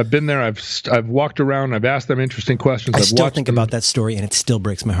 I've been there. I've walked around. I've asked them interesting questions. I still think about that story, and it still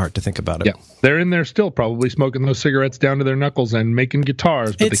breaks my heart to think about it. Yeah, they're in there still, probably smoking those cigarettes down to their knuckles and making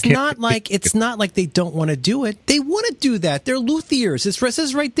guitars. But it's not like they don't want to do it. They want to do that. They're luthiers. It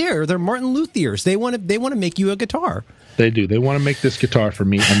says right there. They're Martin luthiers. They want to make you a guitar. They do. They want to make this guitar for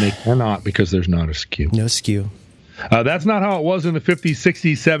me, and they cannot because there's not a SKU. No SKU. That's not how it was in the 50s,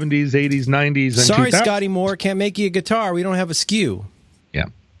 60s, 70s, 80s, 90s, and Sorry, 2000s. Scotty Moore, can't make you a guitar. We don't have a SKU. Yeah.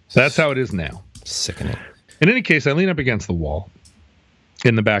 That's how it is now. Sickening. In any case, I lean up against the wall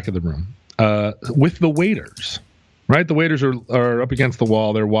in the back of the room with the waiters. Right? The waiters are up against the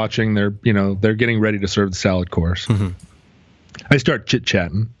wall. They're watching. They're getting ready to serve the salad course. Mm-hmm. I start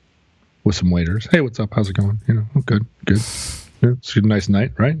chit-chatting with some waiters. Hey, what's up? How's it going? Good. It's a nice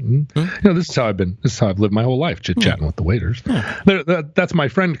night, right? And, this is how I've lived my whole life, chit-chatting with the waiters. That's my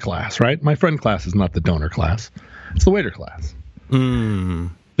friend class, right? My friend class is not the donor class. It's the waiter class.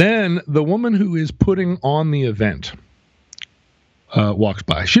 Then the woman who is putting on the event walks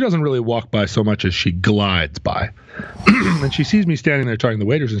by. She doesn't really walk by so much as she glides by. And she sees me standing there talking to the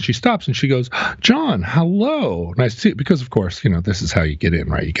waiters, and she stops and she goes, John, hello. Nice to see you. Because, of course, this is how you get in,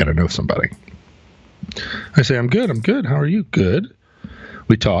 right? You got to know somebody. I say, I'm good. How are you? Good.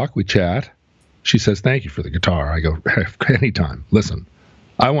 We talk, we chat. She says, thank you for the guitar. I go, anytime. Listen,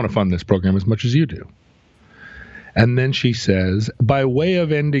 I want to fund this program as much as you do. And then she says, by way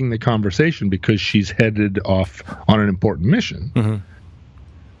of ending the conversation, because she's headed off on an important mission,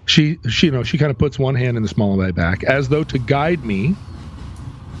 she kind of puts one hand in the small of my back as though to guide me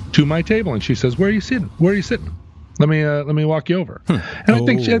to my table. And she says, where are you sitting? Let me walk you over. And I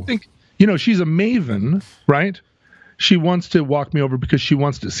think she's a maven, right? She wants to walk me over because she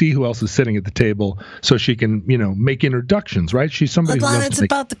wants to see who else is sitting at the table so she can, make introductions, right? She's somebody who it's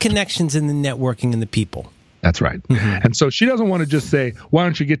about the connections and the networking and the people. That's right. Mm-hmm. And so she doesn't want to just say, why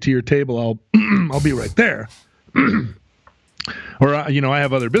don't you get to your table? I'll be right there. Or, I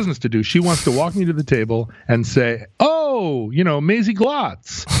have other business to do. She wants to walk me to the table and say, Maisie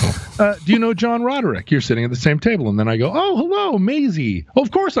Glotz. Do you know John Roderick? You're sitting at the same table. And then I go, oh, hello, Maisie. Oh,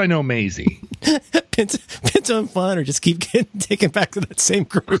 of course I know Maisie. Depends on fun or just keep getting taken back to that same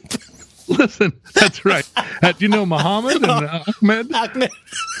group. Listen, that's right. Do you know Muhammad and Ahmed?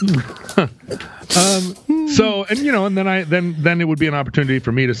 Then it would be an opportunity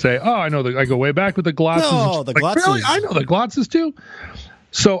for me to say, oh, I know I go way back with the Glotzes. No, the Glotzes. Really? I know the Glotzes too.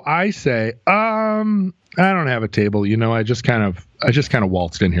 So I say, I don't have a table. I just kind of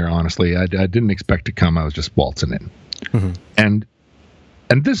waltzed in here. Honestly, I didn't expect to come. I was just waltzing in. Mm-hmm.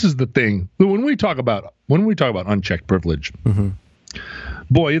 And this is the thing when we talk about unchecked privilege. Mm-hmm.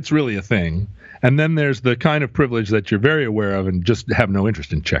 Boy, it's really a thing. And then there's the kind of privilege that you're very aware of and just have no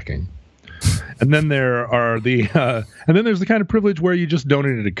interest in checking. And then there's the kind of privilege where you just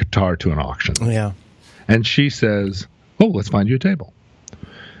donated a guitar to an auction. Yeah. And she says, "Oh, let's find you a table."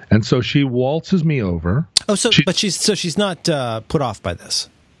 And so she waltzes me over. Oh, she's not put off by this.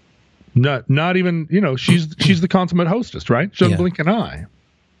 Not even, she's the consummate hostess, right? She doesn't blink an eye.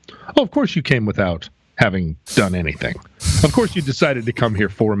 Oh, of course you came without having done anything. Of course you decided to come here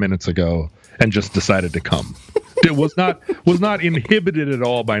 4 minutes ago and just decided to come. It was not inhibited at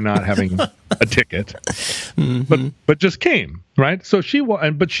all by not having a ticket, but just came, right? So she's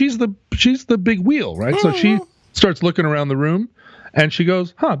the big wheel, right? So she starts looking around the room and she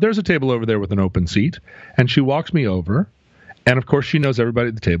goes, there's a table over there with an open seat. And she walks me over. And of course she knows everybody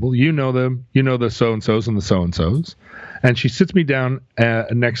at the table. You know them, the so-and-sos and the so-and-sos. And she sits me down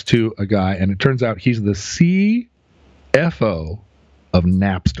next to a guy, and it turns out he's the CFO of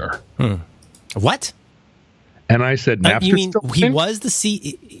Napster. What? And I said, Napster. You mean he was the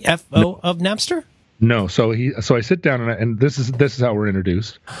CFO of Napster? No. So I sit down and this is how we're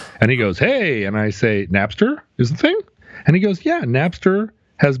introduced. And he goes, hey, and I say, Napster is the thing? And he goes, yeah, Napster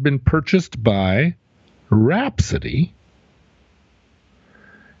has been purchased by Rhapsody.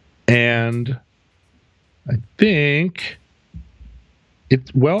 And I think it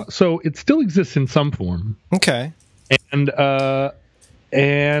still exists in some form. Okay. And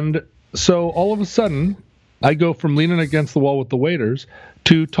so all of a sudden I go from leaning against the wall with the waiters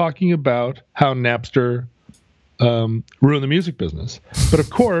to talking about how Napster ruined the music business. But of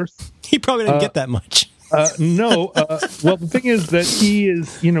course, he probably didn't get that much. No. Well, the thing is that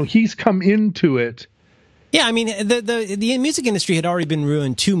he's come into it. Yeah, I mean, the music industry had already been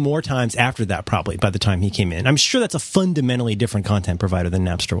ruined 2 more times after that, probably, by the time he came in. I'm sure that's a fundamentally different content provider than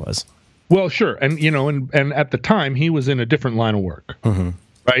Napster was. Well, sure. And, and at the time, he was in a different line of work. Mm-hmm.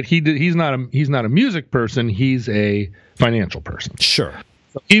 right? He's not a music person. He's a financial person. Sure.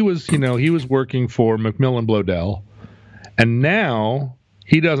 So he was working for Macmillan Bloedel, and now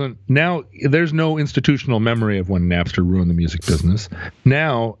there's no institutional memory of when Napster ruined the music business.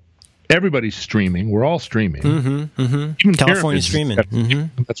 Now everybody's streaming. We're all streaming. Even California streaming.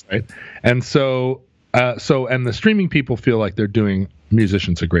 That's right. And so the streaming people feel like they're doing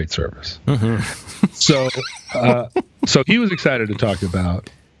musicians a great service. So he was excited to talk about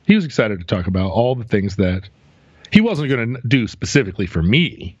all the things that he wasn't going to do specifically for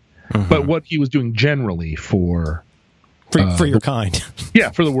me, but what he was doing generally for your kind.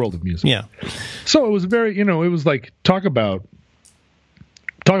 Yeah, for the world of music. Yeah. So it was very, it was like talk about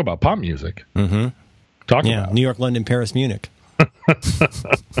pop music. Talk about New York, London, Paris, Munich.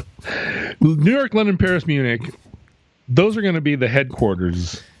 New York, London, Paris, Munich. Those are going to be the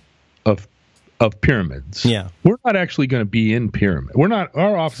headquarters of pyramids. Yeah. We're not actually going to be in pyramid.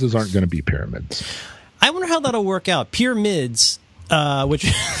 Our offices aren't going to be pyramids. I wonder how that'll work out. Pyramids,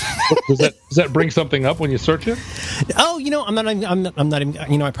 which does that bring something up when you search it? Oh, I'm not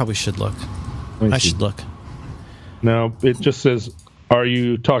even. I probably should look. I should look. No, it just says, "Are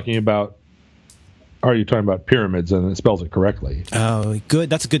you talking about pyramids?" And it spells it correctly. Oh,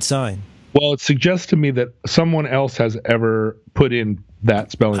 good. That's a good sign. Well, it suggests to me that someone else has ever put in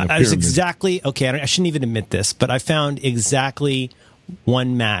that spelling of pyramid. I was exactly okay. I shouldn't even admit this, but I found exactly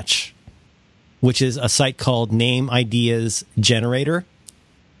one match, which is a site called Name Ideas Generator.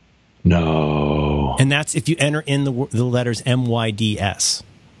 No. And that's if you enter in the letters MYDS.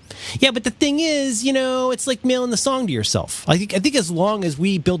 Yeah, but the thing is, it's like mailing the song to yourself. I think as long as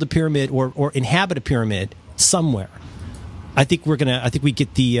we build a pyramid or inhabit a pyramid somewhere, I think we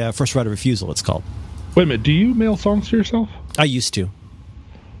get the first right of refusal, it's called. Wait a minute, do you mail songs to yourself? I used to.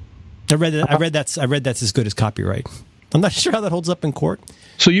 I read that's as good as copyright. I'm not sure how that holds up in court.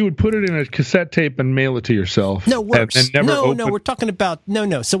 So you would put it in a cassette tape and mail it to yourself? No, worse. And never no, we're talking about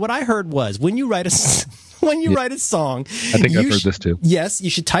no. So what I heard was when you write a song, I think I've heard this too. Yes, you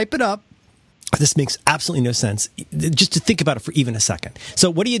should type it up. This makes absolutely no sense. Just to think about it for even a second. So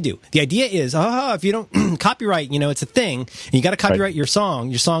what do? The idea is, if you don't copyright, it's a thing. And you got to copyright your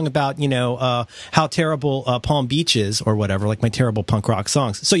song about, how terrible Palm Beach is or whatever, like my terrible punk rock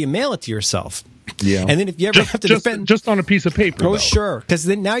songs. So you mail it to yourself. Yeah. And then if you ever have to defend, just on a piece of paper. Oh, sure, because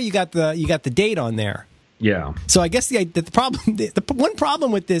then now you got the date on there. Yeah. So I guess the problem, the one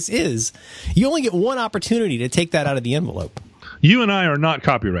problem with this is you only get one opportunity to take that out of the envelope. You and I are not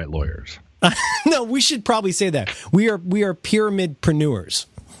copyright lawyers. No, we should probably say that we are pyramidpreneurs.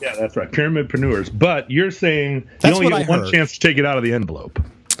 Yeah, that's right, pyramidpreneurs. But you're saying you only get one chance to take it out of the envelope.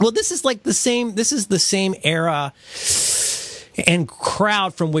 Well, this is like the same. This is the same era and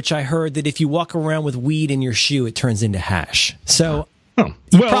crowd from which I heard that if you walk around with weed in your shoe, it turns into hash. So. Oh.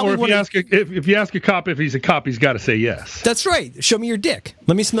 Well, or if you ask a cop if he's a cop, he's got to say yes. That's right. Show me your dick.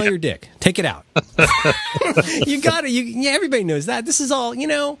 Let me smell your dick. Take it out. You got to. Everybody knows that. This is all.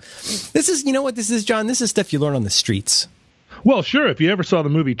 This is. You know what this is, John? This is stuff you learn on the streets. Well, sure. If you ever saw the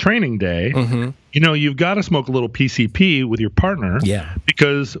movie Training Day, you've got to smoke a little PCP with your partner. Yeah.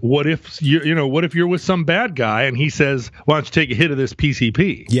 Because what if you're with some bad guy and he says, "Why don't you take a hit of this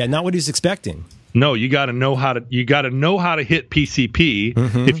PCP?" Yeah, not what he's expecting. No, you got to know how to hit PCP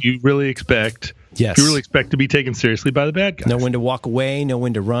if you really expect to be taken seriously by the bad guys. Know when to walk away, know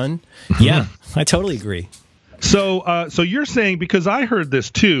when to run. Yeah, I totally agree. So you're saying, because I heard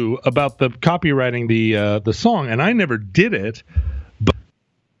this too about the copywriting the song, and I never did it. But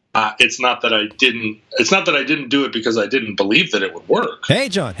it's not that I didn't do it because I didn't believe that it would work. Hey,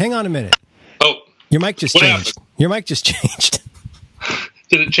 John, hang on a minute. Oh, your mic just changed. Your mic just changed.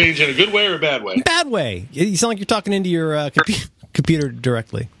 Did it change in a good way or a bad way? Bad way. You sound like you're talking into your computer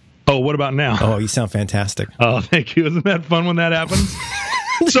directly. Oh, what about now? Oh, you sound fantastic. Oh, thank you. Isn't that fun when that happens?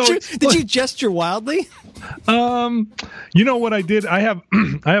 Did you gesture wildly? You know what I did? I have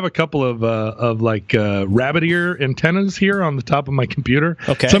a couple of rabbit ear antennas here on the top of my computer.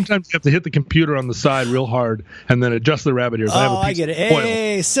 Okay. Sometimes you have to hit the computer on the side real hard and then adjust the rabbit ears. Oh, I get it.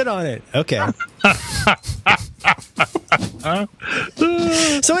 Hey, sit on it. Okay.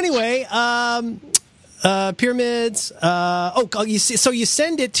 So anyway, pyramids. So you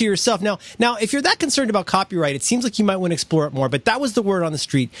send it to yourself. Now, if you're that concerned about copyright, it seems like you might want to explore it more. But that was the word on the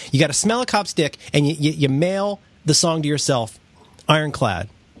street. You got to smell a cop's dick, and you mail the song to yourself, ironclad.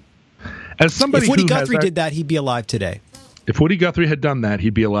 As somebody if Woody Guthrie did that, he'd be alive today. If Woody Guthrie had done that,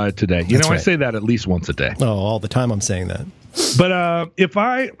 he'd be alive today. That's right. I say that at least once a day. Oh, all the time I'm saying that. But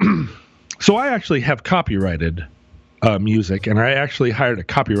so I actually have copyrighted music, and I actually hired a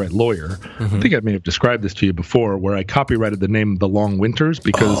copyright lawyer. I think I may have described this to you before, where I copyrighted the name The Long Winters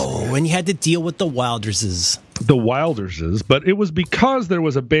because... Oh, and you had to deal with the Wilderses. The Wilderses, but it was because there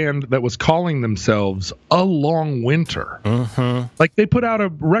was a band that was calling themselves A Long Winter. Like, they put out a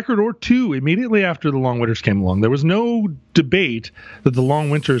record or two immediately after The Long Winters came along. There was no debate that The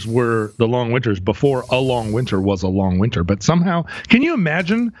Long Winters were The Long Winters before A Long Winter was A Long Winter. But somehow, can you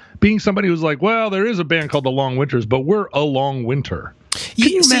imagine being somebody who's like, well, there is a band called The Long Winters, but we're A Long Winter?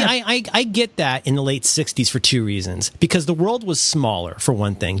 I get that in the late 60s for two reasons. Because the world was smaller, for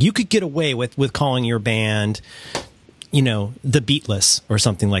one thing. You could get away with calling your band, you know, the Beatless or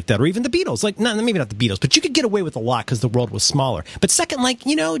something like that, or even the Beatles. Like, maybe not the Beatles, but you could get away with a lot because the world was smaller. But second, like,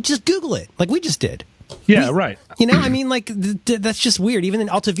 you know, just Google it, like we just did. Yeah, right. You know, I mean, like, that's just weird. Even in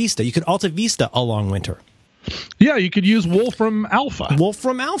Alta Vista, you could Alta Vista A Long Winter. Yeah, you could use Wolfram Alpha.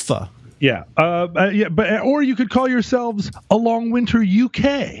 Wolfram Alpha. Yeah, but or you could call yourselves A Long Winter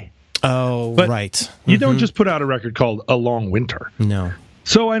UK. Oh, but right. You don't just put out a record called A Long Winter. No.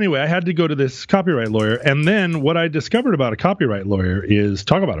 So anyway, I had to go to this copyright lawyer, and then what I discovered about a copyright lawyer is,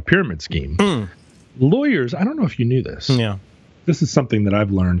 talk about a pyramid scheme. Lawyers, I don't know if you knew this. Yeah. This is something that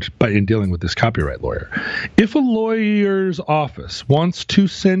I've learned in dealing with this copyright lawyer. If a lawyer's office wants to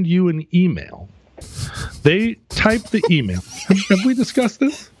send you an email, they type the email. Have we discussed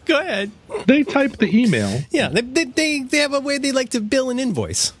this? Go ahead. They type the email. Yeah, they have a way they like to bill an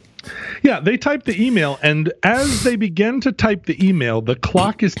invoice. Yeah, they type the email, and as they begin to type the email, the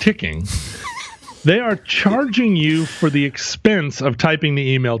clock is ticking. They are charging you for the expense of typing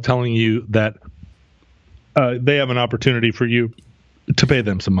the email, telling you that they have an opportunity for you to pay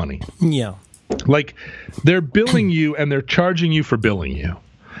them some money. Yeah. Like, they're billing you, and they're charging you for billing you.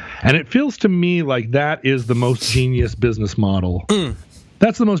 And it feels to me like that is the most genius business model.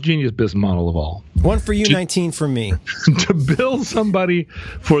 That's the most genius business model of all. One for you, 19 for me. To bill somebody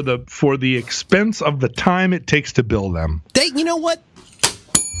for the expense of the time it takes to bill them. You know what?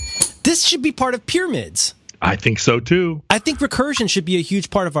 This should be part of pyramids. I think so too. I think recursion should be a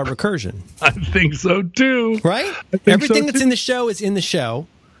huge part of our recursion. I think so too. Right? Everything that's in the show is in the show,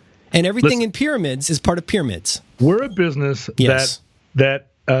 and everything in pyramids is part of pyramids. We're a business that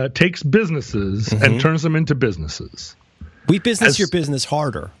takes businesses and turns them into businesses. We business your business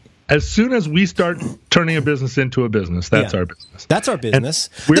harder. As soon as we start turning a business into a business, that's our business. That's our business.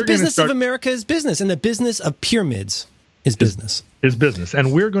 The business of America is business, and the business of pyramids is business. Is business,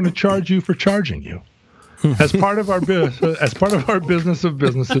 and we're going to charge you for charging you. As part of our business of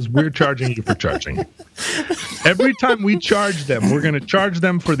businesses, we're charging you for charging you. Every time we charge them, we're going to charge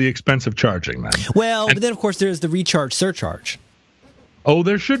them for the expense of charging them. Well, but then of course there's the recharge surcharge. Oh,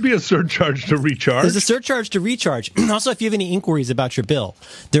 there should be a surcharge to recharge. There's a surcharge to recharge. Also, if you have any inquiries about your bill,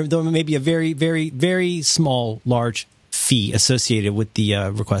 there may be a very, very, very small, large fee associated with the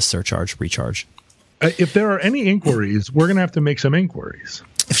request surcharge recharge. If there are any inquiries, we're going to have to make some inquiries.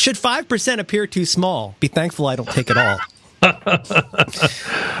 Should 5% appear too small, be thankful I don't take it all.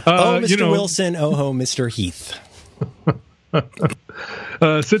 Mr. Wilson, oh ho, Mr. Heath.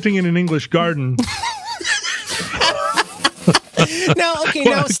 Sitting in an English garden.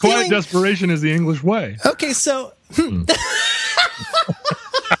 Quiet desperation is the English way. Okay, so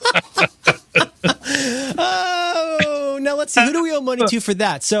now let's see. Who do we owe money to for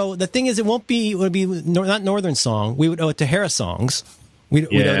that? So the thing is, it would be not Northern Song. We would owe it to Harris Songs. We'd owe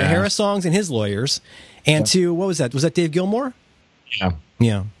to Harris Songs and his lawyers, and to what was that? Was that Dave Gilmour?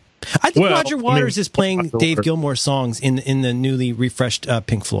 Yeah. I think Roger Waters is playing Dave Gilmour songs in the newly refreshed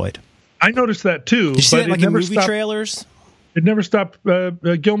Pink Floyd. I noticed that too. Did you see that in movie trailers? It never stopped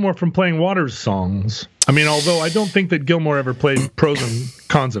Gilmour from playing Waters songs. I mean, although I don't think that Gilmour ever played pros and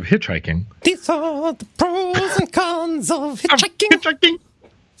cons of hitchhiking. These are the pros and cons of hitchhiking.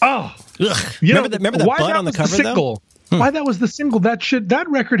 Oh, remember that butt on the cover though? Why that was the single? That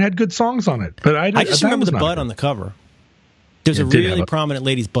record had good songs on it, but I just remember the butt on the cover. There's a really prominent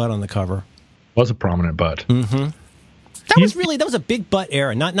lady's butt on the cover. Was a prominent butt. Mm-hmm. That was a big butt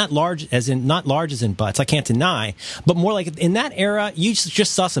era, not large as in butts. I can't deny, but more like in that era, you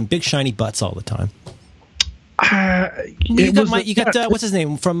just saw some big shiny butts all the time. You got what's his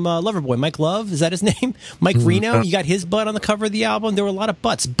name from Loverboy? Mike Love, is that his name? Mike Reno. You got his butt on the cover of the album. There were a lot of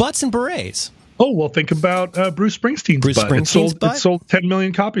butts and berets. Oh well, think about Bruce Springsteen's butt. It sold 10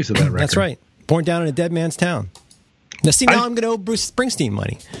 million copies of that record. That's right. Born down in a dead man's town. Now, I'm going to owe Bruce Springsteen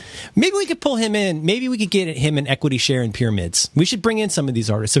money. Maybe we could pull him in. Maybe we could get him an equity share in Pyramids. We should bring in some of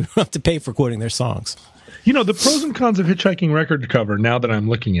these artists so we don't have to pay for quoting their songs. You know, the pros and cons of hitchhiking record cover, now that I'm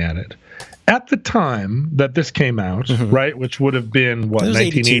looking at it, at the time that this came out, right, which would have been,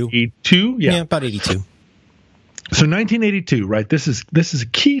 1982? Yeah, about 82. So 1982, right? This is a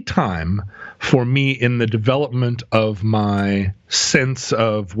key time for me in the development of my sense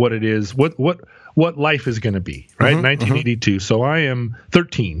of what it is, what life is going to be, right? 1982. So I am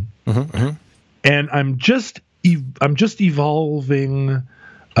 13, and I'm just evolving.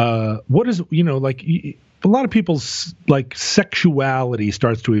 What is, like a lot of people's like sexuality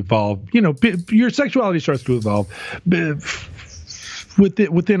starts to evolve. Your sexuality starts to evolve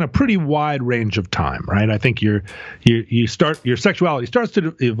within a pretty wide range of time, right? I think your sexuality starts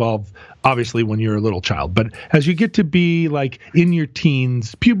to evolve obviously when you're a little child, but as you get to be like in your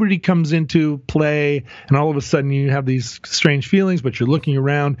teens, puberty comes into play, and all of a sudden you have these strange feelings, but you're looking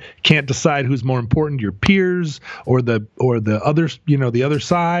around, can't decide who's more important, your peers or the other, the other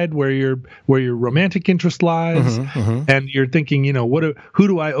side where your romantic interest lies, and you're thinking, who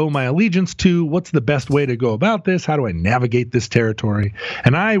do I owe my allegiance to? What's the best way to go about this? How do I navigate this territory?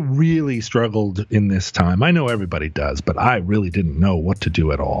 And I really struggled in this time. I know everybody does, but I really didn't know what to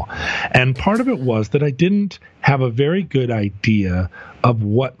do at all. And part of it was that I didn't have a very good idea of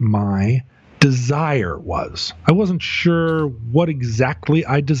what my desire was. I wasn't sure what exactly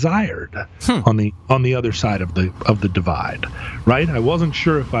I desired on the other side of the divide, right? I wasn't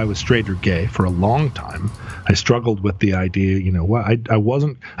sure if I was straight or gay for a long time. I struggled with the idea,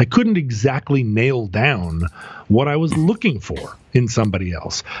 I couldn't exactly nail down what I was looking for in somebody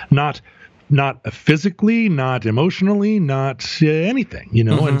else. Not physically, not emotionally, not anything,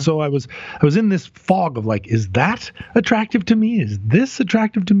 And so I was in this fog of like, is that attractive to me? Is this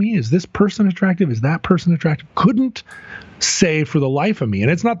attractive to me? Is this person attractive? Is that person attractive? Couldn't say for the life of me. And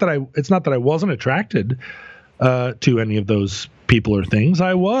it's not that I wasn't attracted to any of those people or things.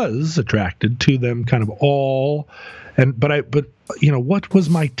 I was attracted to them kind of all. But what was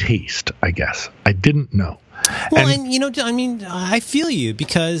my taste? I guess I didn't know. Well, I feel you,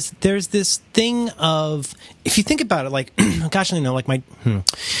 because there's this thing of, if you think about it, like, gosh, like my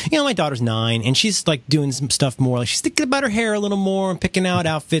daughter's 9, and she's like doing some stuff more, like she's thinking about her hair a little more and picking out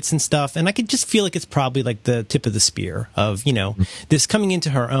outfits and stuff, and I could just feel like it's probably like the tip of the spear of, this coming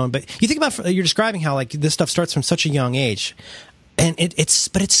into her own. But you think about, you're describing how like this stuff starts from such a young age. And it's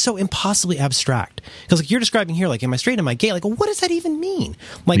so impossibly abstract, because like you're describing here, like, am I straight, am I gay? Like, what does that even mean?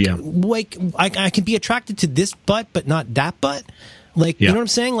 Like I can be attracted to this butt, but not that butt. Like, you know what I'm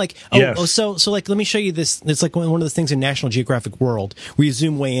saying? Like, so like, let me show you this. It's like one of those things in National Geographic World where you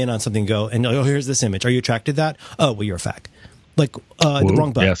zoom way in on something and go, and here's this image. Are you attracted to that? Oh, well, you're a fag. Like, the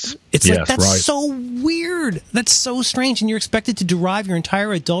wrong butt. Yes. It's like, that's right. So weird. That's so strange. And you're expected to derive your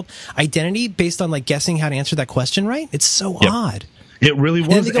entire adult identity based on like guessing how to answer that question, right? It's so odd. It really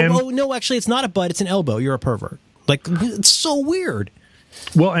was. And they go, oh, no, actually, it's not a butt, it's an elbow. You're a pervert. Like, it's so weird.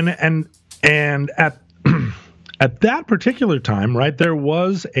 Well, and at at that particular time, right, there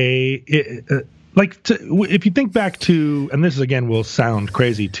was if you think back to, and this again will sound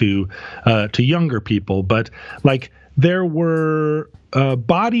crazy to younger people, but like there were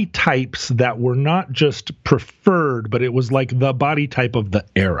body types that were not just preferred, but it was like the body type of the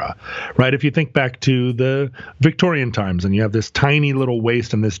era, right? If you think back to the Victorian times, and you have this tiny little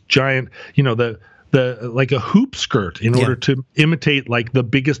waist and this giant, the like a hoop skirt in order to imitate like the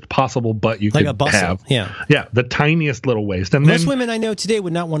biggest possible butt you could a bustle, have. Yeah, the tiniest little waist. And most women I know today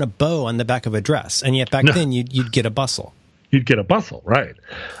would not want a bow on the back of a dress, and yet back then you'd get a bustle. You'd get a bustle, right?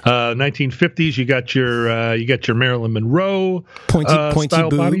 1950s, you got your Marilyn Monroe pointy style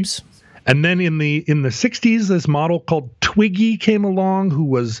boobs. Bodies. And then in the 60s, this model called Twiggy came along, who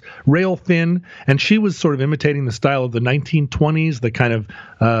was rail thin, and she was sort of imitating the style of the 1920s, the kind of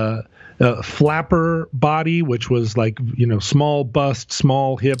flapper body, which was like small bust,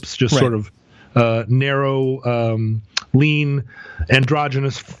 small hips, just sort of narrow, lean,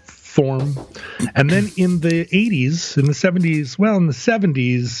 androgynous form. And then in the 80s, in the 70s,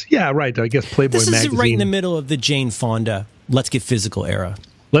 I guess Playboy magazine. This is right in the middle of the Jane Fonda Let's Get Physical era.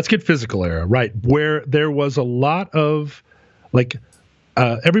 Right, where there was a lot of like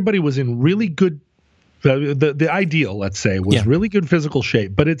everybody was in really good the ideal, let's say, was really good physical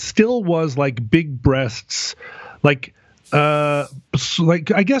shape, but it still was like big breasts, like I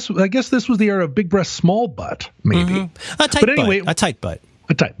guess this was the era of big breast, small butt, maybe. A tight butt.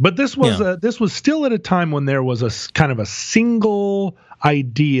 But this was still at a time when there was a kind of a single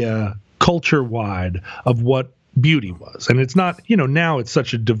idea culture wide of what beauty was. And it's not, now it's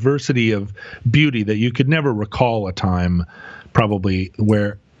such a diversity of beauty that you could never recall a time probably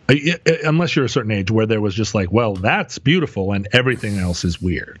where, unless you're a certain age, where there was just like, well, that's beautiful and everything else is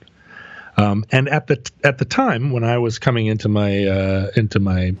weird. And at the time when I was coming into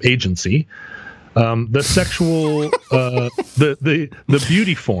my agency, the sexual the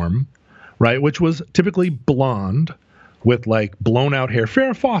beauty form, right? Which was typically blonde with like blown out hair.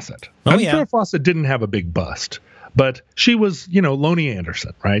 Farrah Fawcett. Farrah Fawcett didn't have a big bust, but she was, Lonnie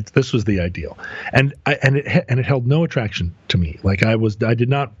Anderson, right? This was the ideal. And it held no attraction to me. Like it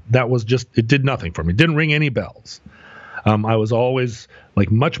did nothing for me. It didn't ring any bells. I was always like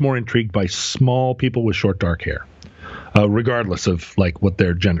much more intrigued by small people with short dark hair, regardless of like what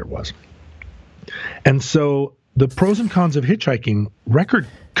their gender was. And so the Pros and Cons of Hitchhiking record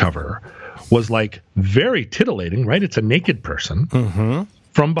cover was like very titillating, right? It's a naked person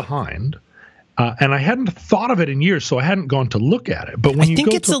from behind. And I hadn't thought of it in years, so I hadn't gone to look at it. But when I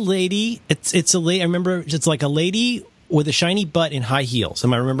think it's a lady. It's a lady. I remember it's like a lady with a shiny butt in high heels.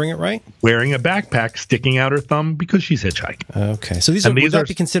 Am I remembering it right? Wearing a backpack, sticking out her thumb because she's hitchhiking. Okay, so would that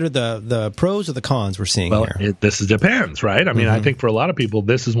be considered the pros or the cons we're seeing here? This depends, right? I mean, I think for a lot of people,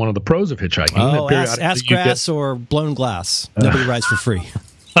 this is one of the pros of hitchhiking. Oh, ass grass or blown glass. Nobody rides for free.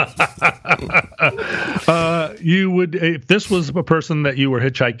 You would, if this was a person that you were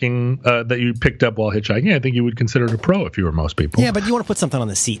hitchhiking, that you picked up while hitchhiking, I think you would consider it a pro if you were most people. Yeah, but you want to put something on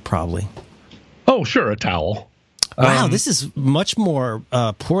the seat, probably. Oh, sure, a towel. Wow, this is much more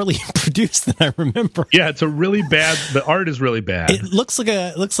poorly produced than I remember. Yeah, it's a really bad. The art is really bad. It looks like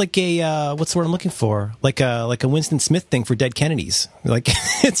a what's the word I'm looking for? Like a Winston Smith thing for dead Kennedys. Like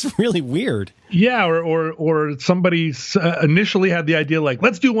it's really weird. Yeah, or somebody initially had the idea like,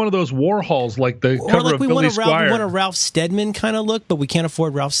 let's do one of those Warhols, like the cover of Billy Squier. We want a Ralph Steadman kind of look, but we can't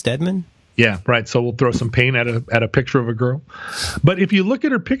afford Ralph Steadman. Yeah, right. So we'll throw some paint at a picture of a girl. But if you look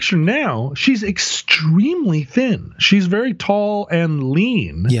at her picture now, she's extremely thin. She's very tall and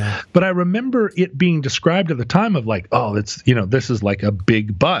lean. Yeah. But I remember it being described at the time of like, oh, it's this is like a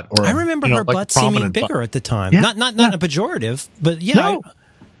big butt. Or I remember her like butt seeming bigger at the time. Yeah. Not a pejorative, but yeah. No.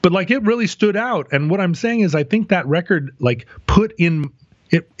 But like it really stood out. And what I'm saying is, I think that record like put in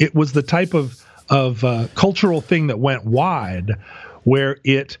it was the type of cultural thing that went wide, where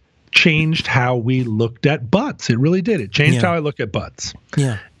it changed how we looked at butts. It really did. It changed how I look at butts.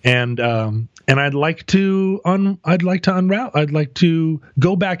 Yeah. And I'd like to unravel. I'd like to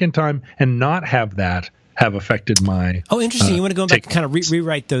go back in time and not have that have affected my. Oh, interesting. You want to go back and kind of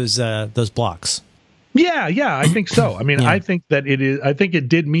rewrite those blocks. Yeah, I think so. I mean, I think that it is. I think it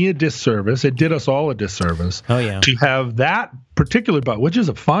did me a disservice. It did us all a disservice. Oh yeah. To have that particular butt, which is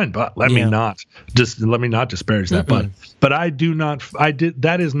a fine butt. Let me not disparage that butt. But I do not. I did.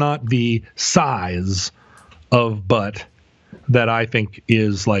 That is not the size of butt that I think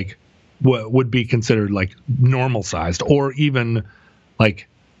is like what would be considered like normal sized, or even like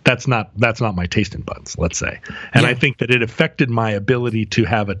that's not my taste in butts. Let's say, and I think that it affected my ability to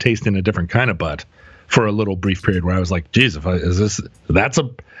have a taste in a different kind of butt for a little brief period where I was like, geez, if that's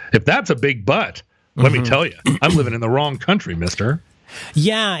a big butt, let me tell you, I'm living in the wrong country, mister.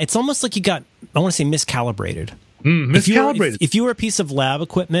 Yeah, it's almost like you got, I want to say miscalibrated. Miscalibrated. If you were a piece of lab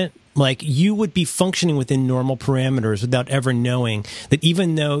equipment, like you would be functioning within normal parameters without ever knowing that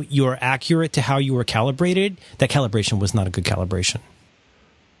even though you're accurate to how you were calibrated, that calibration was not a good calibration.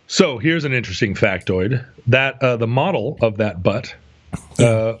 So here's an interesting factoid that the model of that butt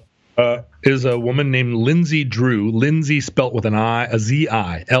is a woman named Lindsay Drew. Lindsay spelt with an I, a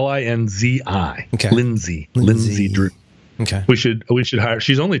Z-I, Linzi. Okay. Lindsay Drew. Okay. We should hire.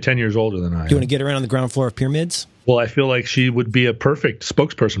 She's only 10 years older than I am. Do you want to get her in on the ground floor of pyramids? Well, I feel like she would be a perfect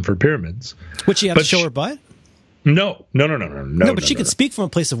spokesperson for pyramids. Would she have to show her butt? No. No, but she could speak from a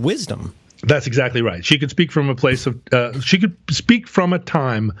place of wisdom. That's exactly right. She could speak from a place of. She could speak from a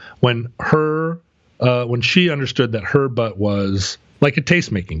time when when she understood that her butt was like a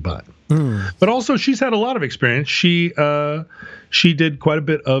taste-making butt. But also, she's had a lot of experience. She did quite a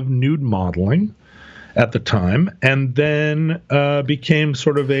bit of nude modeling at the time, and then became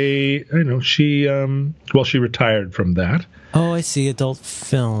sort of she retired from that. Oh, I see. Adult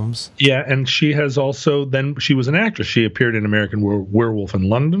films. Yeah, and she has also, then she was an actress. She appeared in American Werewolf in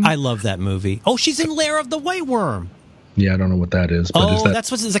London. I love that movie. Oh, she's in Lair of the White Worm. Yeah, I don't know what that is. But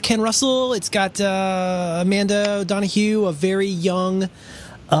is that Ken Russell? It's got Amanda O'Donoghue, a very young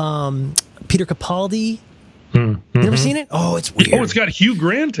Peter Capaldi. You ever seen it? Oh, it's weird. Oh, it's got Hugh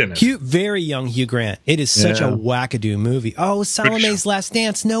Grant in it. Very young Hugh Grant. It is such a wackadoo movie. Oh, Salome's Last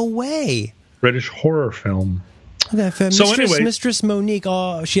Dance. No way. British horror film. Okay, Mistress Monique.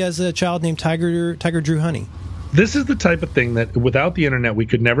 Oh, she has a child named Tiger Drew Honey. This is the type of thing that without the internet we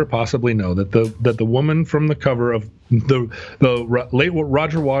could never possibly know, that the woman from the cover of the late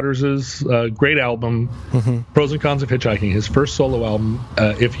Roger Waters' great album, Pros and Cons of Hitchhiking, his first solo album,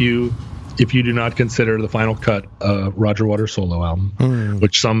 if you do not consider the final cut Roger Waters solo album,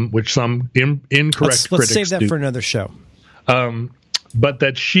 which some incorrect critics let's save that do. for another show. but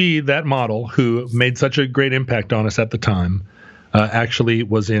that that model who made such a great impact on us at the time, actually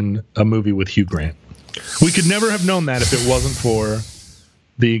was in a movie with Hugh Grant. We could never have known that if it wasn't for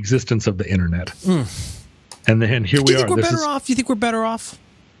the existence of the internet. And then here we are. Do you think we're better off?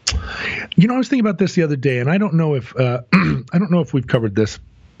 You know, I was thinking about this the other day, and I don't know if we've covered this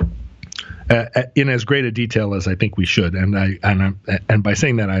in as great a detail as I think we should. And by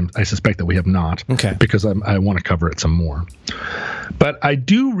saying that, I suspect that we have not. Okay. Because I want to cover it some more. But I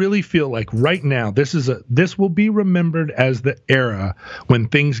do really feel like right now this will be remembered as the era when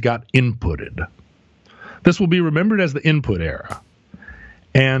things got inputted. This will be remembered as the input era.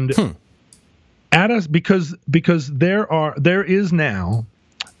 And at us, because there is now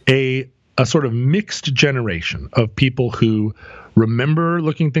a sort of mixed generation of people who remember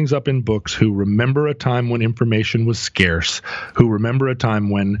looking things up in books, who remember a time when information was scarce, who remember a time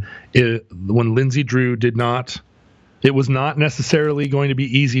when Lindsay Drew it was not necessarily going to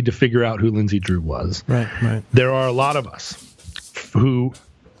be easy to figure out who Lindsay Drew was. Right. There are a lot of us who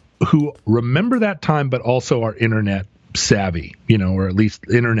remember that time, but also are internet savvy, or at least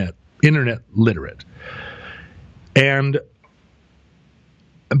internet literate. And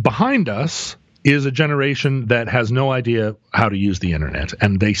behind us is a generation that has no idea how to use the internet,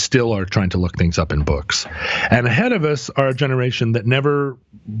 and they still are trying to look things up in books. And ahead of us are a generation that never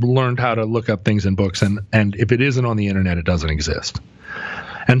learned how to look up things in books, and if it isn't on the internet, it doesn't exist.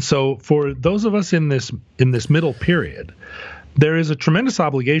 And so for those of us in this middle period, there is a tremendous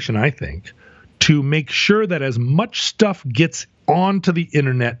obligation, I think, to make sure that as much stuff gets onto the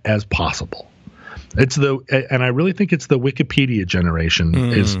internet as possible. And I really think it's the Wikipedia generation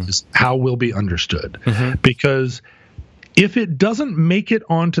is how we'll be understood. Because if it doesn't make it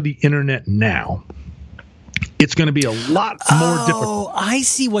onto the internet now, it's going to be a lot more difficult. Oh, I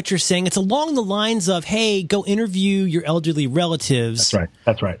see what you're saying. It's along the lines of, hey, go interview your elderly relatives.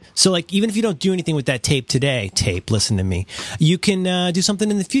 That's right. So, like, even if you don't do anything with that listen to me, you can do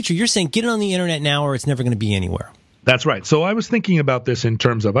something in the future. You're saying get it on the internet now or it's never going to be anywhere. That's right. So I was thinking about this in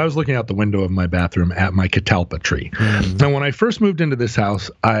terms of, I was looking out the window of my bathroom at my catalpa tree. Now, when I first moved into this house,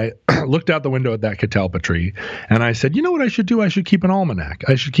 I looked out the window at that catalpa tree and I said, you know what I should do? I should keep an almanac.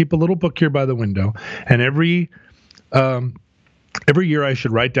 I should keep a little book here by the window. And every year I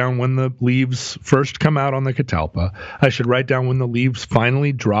should write down when the leaves first come out on the catalpa. I should write down when the leaves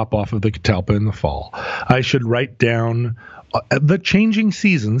finally drop off of the catalpa in the fall. I should write down the changing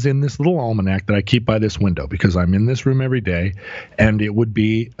seasons in this little almanac that I keep by this window, because I'm in this room every day, and it would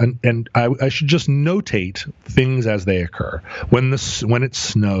be, and I should just notate things as they occur. When it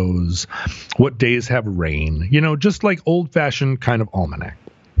snows, what days have rain, just like old-fashioned kind of almanac.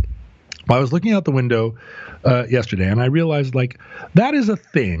 Well, I was looking out the window yesterday, and I realized, that is a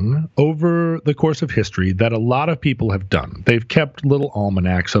thing over the course of history that a lot of people have done. They've kept little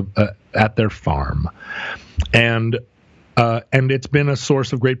almanacs at their farm, and it's been a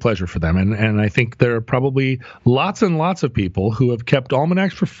source of great pleasure for them. And I think there are probably lots and lots of people who have kept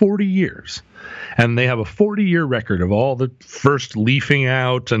almanacs for 40 years. And they have a 40-year record of all the first leafing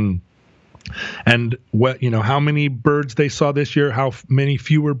out and what, how many birds they saw this year, how many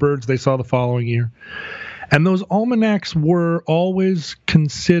fewer birds they saw the following year. And those almanacs were always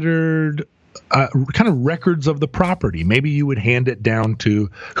considered kind of records of the property. Maybe you would hand it down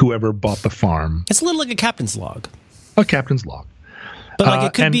to whoever bought the farm. It's a little like a captain's log. A captain's log. But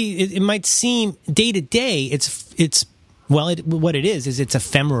it could be, it might seem day to day, what it is it's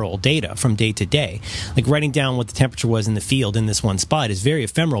ephemeral data from day to day. Like writing down what the temperature was in the field in this one spot is very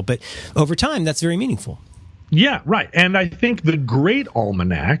ephemeral, but over time, that's very meaningful. Yeah, right. And I think the great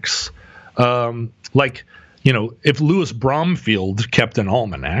almanacs, if Louis Bromfield kept an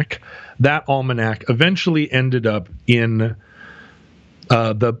almanac, that almanac eventually ended up in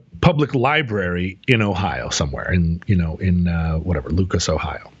the public library in Ohio somewhere, in Lucas,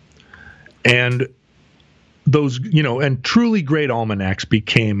 Ohio. And those, and truly great almanacs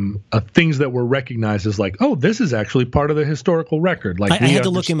became things that were recognized as this is actually part of the historical record. I had to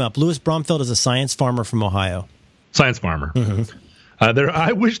look him up. Louis Bromfield is a science farmer from Ohio. Science farmer. Mm-hmm.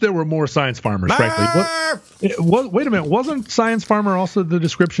 I wish there were more science farmers, frankly. Wait a minute. Wasn't Science Farmer also the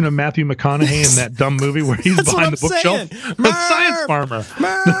description of Matthew McConaughey in that dumb movie where he's behind the bookshelf? That's Science Farmer.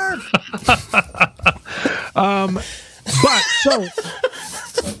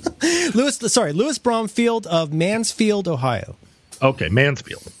 Louis Bromfield of Mansfield, Ohio. Okay,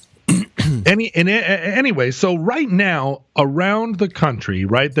 Mansfield. Anyway, so right now around the country,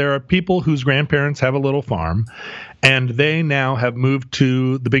 right, there are people whose grandparents have a little farm, and they now have moved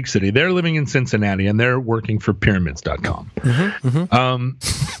to the big city. They're living in Cincinnati, and they're working for pyramids.com.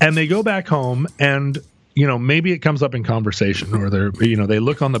 And they go back home, and maybe it comes up in conversation, or they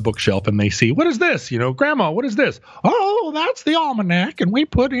look on the bookshelf and they see, what is this? Grandma, what is this? Oh, that's the almanac. And we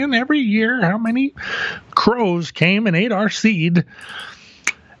put in every year how many crows came and ate our seed.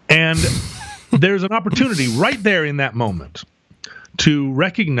 And there's an opportunity right there in that moment to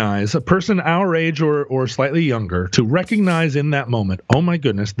recognize a person our age or slightly younger, to recognize in that moment, oh my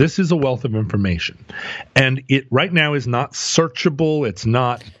goodness, this is a wealth of information. And it right now is not searchable, it's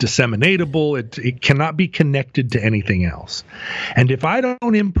not disseminatable, it cannot be connected to anything else. And if I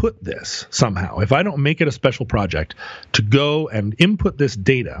don't input this somehow, if I don't make it a special project to go and input this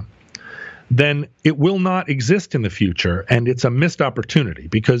data, then it will not exist in the future, and it's a missed opportunity,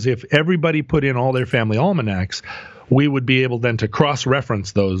 because if everybody put in all their family almanacs, we would be able then to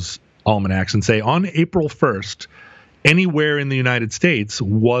cross-reference those almanacs and say, on April 1st, anywhere in the United States,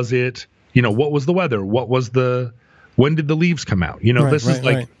 was it, what was the weather? When did the leaves come out?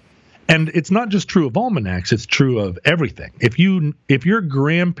 Right. And it's not just true of almanacs, it's true of everything. If your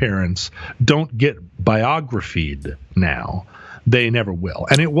grandparents don't get biographied now, they never will.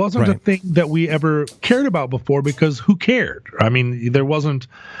 And it wasn't a thing that we ever cared about before, because who cared? I mean,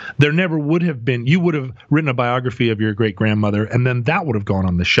 there never would have been. You would have written a biography of your great-grandmother, and then that would have gone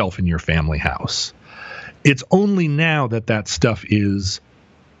on the shelf in your family house. It's only now that stuff is,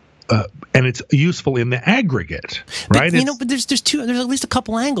 and it's useful in the aggregate, right? But there's at least a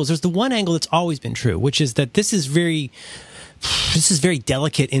couple angles. There's the one angle that's always been true, which is that this is very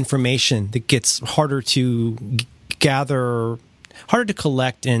delicate information that gets harder to gather, harder to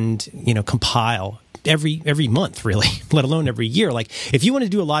collect and compile every month, really, let alone every year. Like, if you want to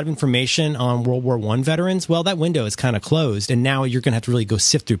do a lot of information on World War I veterans, well, that window is kind of closed, and now you're going to have to really go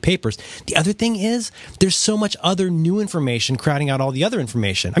sift through papers. The other thing is, there's so much other new information crowding out all the other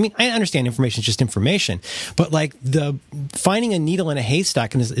information. I mean, I understand information is just information, but like finding a needle in a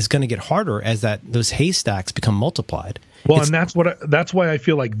haystack is going to get harder as those haystacks become multiplied. Well, and that's why I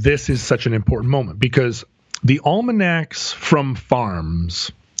feel like this is such an important moment, because the almanacs from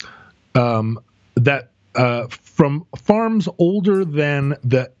farms, from farms older than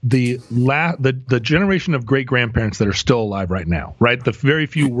the generation of great grandparents that are still alive right now, right? The very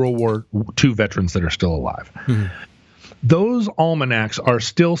few World War II veterans that are still alive. Mm-hmm. Those almanacs are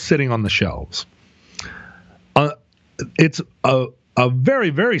still sitting on the shelves. It's a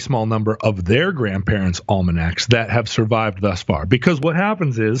very, very small number of their grandparents' almanacs that have survived thus far. Because what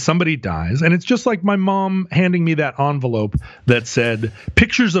happens is somebody dies, and it's just like my mom handing me that envelope that said,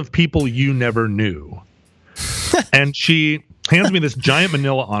 pictures of people you never knew. And she hands me this giant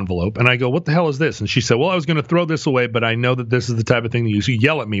manila envelope, and I go, what the hell is this? And she said, well, I was going to throw this away, but I know that this is the type of thing that you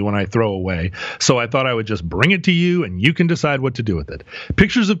yell at me when I throw away. So I thought I would just bring it to you, and you can decide what to do with it.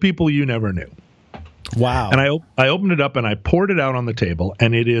 Pictures of people you never knew. Wow. And I opened it up and I poured it out on the table,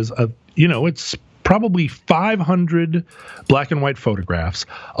 and it is it's probably 500 black and white photographs,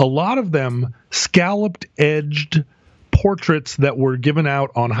 a lot of them scalloped edged portraits that were given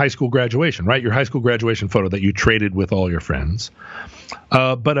out on high school graduation, right? Your high school graduation photo that you traded with all your friends.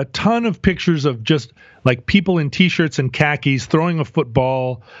 But a ton of pictures of just like people in t-shirts and khakis throwing a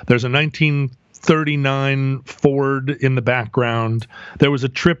football. There's a 1939 Ford in the background. There was a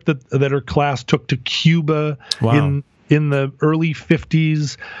trip that her class took to Cuba. Wow. in the early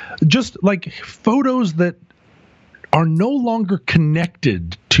 50s. Just like photos that are no longer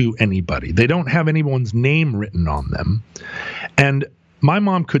connected to anybody. They don't have anyone's name written on them. And my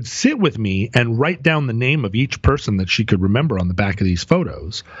mom could sit with me and write down the name of each person that she could remember on the back of these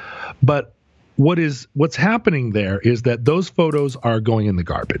photos. But what's happening there is that those photos are going in the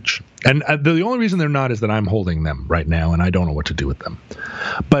garbage. And the only reason they're not is that I'm holding them right now and I don't know what to do with them.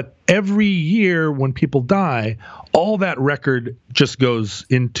 But every year when people die, all that record just goes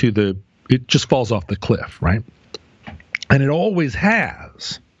it just falls off the cliff, right? And it always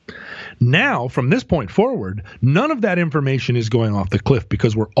has. Now, from this point forward, none of that information is going off the cliff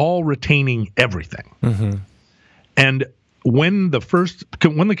because we're all retaining everything. Mm-hmm. And when the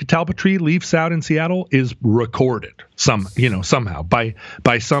catalpa tree leaves out in Seattle is recorded somehow by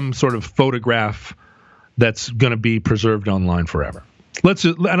some sort of photograph that's going to be preserved online forever.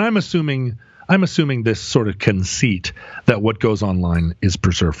 And I'm assuming this sort of conceit that what goes online is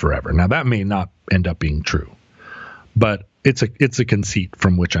preserved forever. Now that may not end up being true, but it's a conceit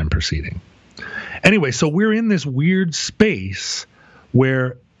from which I'm proceeding. Anyway, so we're in this weird space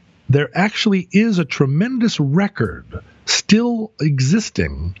where there actually is a tremendous record still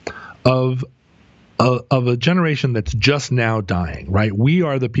existing of a generation that's just now dying, right? We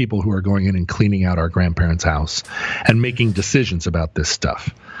are the people who are going in and cleaning out our grandparents' house and making decisions about this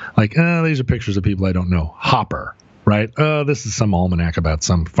stuff. Like, these are pictures of people I don't know. Hopper, right? This is some almanac about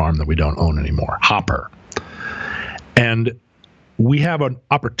some farm that we don't own anymore. Hopper. And we have an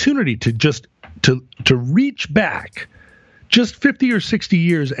opportunity to just to reach back just 50 or 60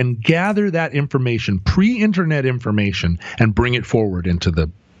 years and gather that information, pre-internet information, and bring it forward into the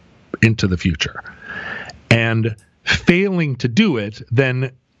future. And failing to do it,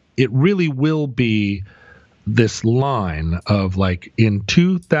 then it really will be this line of like in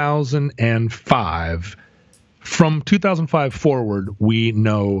 2005, from 2005 forward, we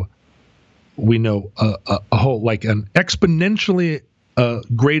know a whole, like an exponentially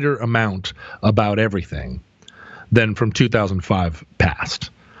greater amount about everything than from 2005 past,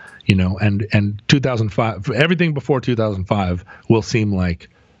 and 2005, everything before 2005 will seem like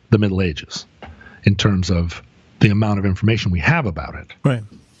the Middle Ages in terms of the amount of information we have about it. Right.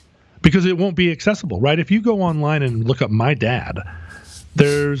 Because it won't be accessible, right? If you go online and look up my dad,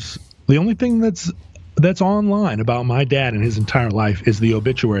 there's the only thing that's online about my dad and his entire life is the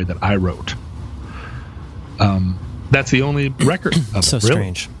obituary that I wrote. That's the only record of it. So really.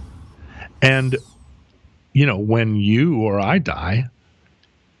 Strange. And, when you or I die,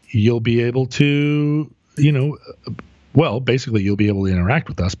 you'll be able to, basically you'll be able to interact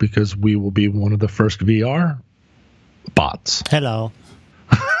with us because we will be one of the first VR bots. Hello.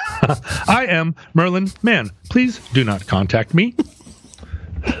 I am Merlin Mann. Please do not contact me.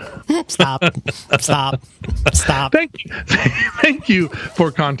 Stop. Thank you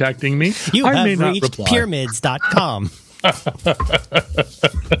for contacting me. You I have may not reached reply. pyramids.com.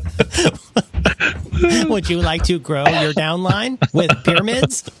 Would you like to grow your downline with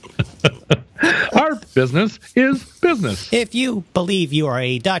pyramids? Our business is business. If you believe you are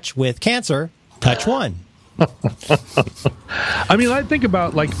a Dutch with cancer, touch 1. I mean, I think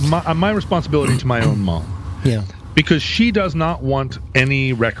about like my responsibility to my own mom. Yeah. Because she does not want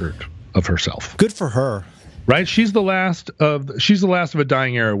any record of herself. Good for her. Right? She's the last of a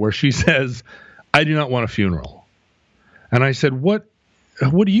dying era where she says, "I do not want a funeral." And I said, "What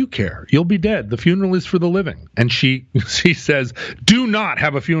do you care? You'll be dead. The funeral is for the living." And she says, "Do not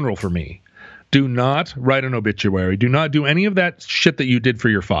have a funeral for me. Do not write an obituary. Do not do any of that shit that you did for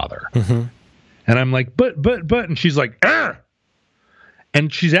your father." Mm-hmm. And I'm like, but, and she's like, "Arr!"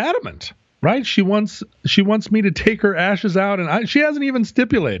 And she's adamant. Right? She wants me to take her ashes out, and she hasn't even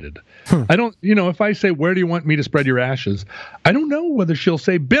stipulated. I don't, if I say, "Where do you want me to spread your ashes?" I don't know whether she'll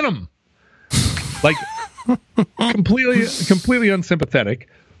say Binham. Like completely unsympathetic.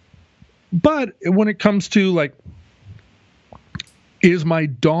 But when it comes to like, is my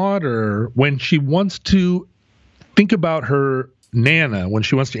daughter, when she wants to think about her Nana, when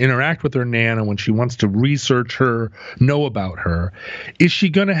she wants to interact with her Nana, when she wants to research her, know about her, is she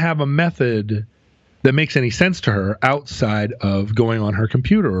going to have a method that makes any sense to her outside of going on her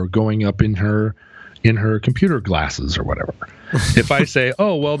computer or going up in her computer glasses or whatever? If I say,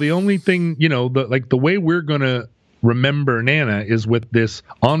 "Oh, well, the only thing, the way we're going to remember Nana is with this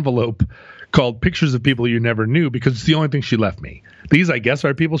envelope called Pictures of People You Never Knew, because it's the only thing she left me. These, I guess,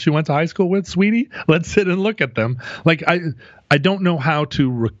 are people she went to high school with, sweetie. Let's sit and look at them." Like, I don't know how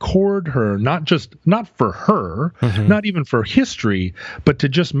to record her, not for her, Mm-hmm. not even for history, but to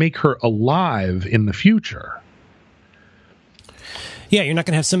just make her alive in the future. Yeah, you're not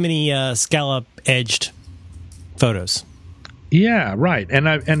going to have so many scallop-edged photos. Yeah, right. And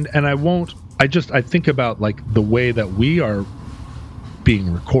I won't. I think about like the way that we are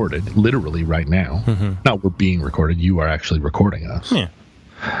being recorded, literally right now. Mm-hmm. Not we're being recorded. You are actually recording us. Yeah.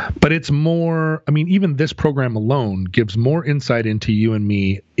 But it's more, I mean, even this program alone gives more insight into you and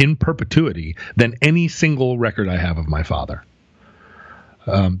me in perpetuity than any single record I have of my father.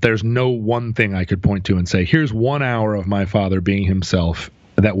 There's no one thing I could point to and say, "Here's 1 hour of my father being himself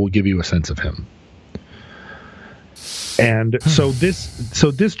that will give you a sense of him." And so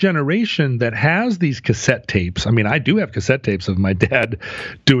this generation that has these cassette tapes, I mean, I do have cassette tapes of my dad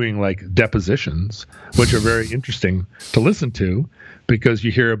doing like depositions, which are very interesting to listen to, because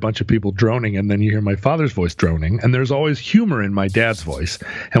you hear a bunch of people droning and then you hear my father's voice droning, and there's always humor in my dad's voice.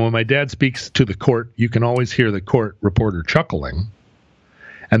 And when my dad speaks to the court, you can always hear the court reporter chuckling.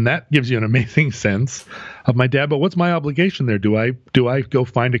 And that gives you an amazing sense of my dad. But what's my obligation there? Do I go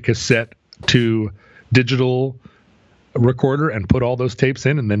find a cassette to digital recorder and put all those tapes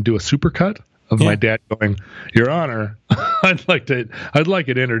in and then do a supercut of my dad going, "Your Honor, I'd like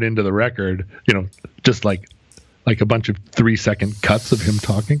it entered into the record," just like a bunch of 3-second cuts of him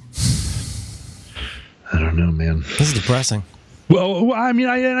talking? I don't know, man. This is depressing. Well, I mean,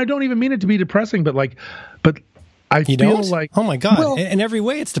 I don't even mean it to be depressing, but I You feel don't? like, oh my God. well, in every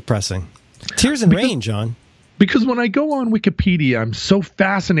way, it's depressing. Tears and rain, John. because when I go on Wikipedia, I'm so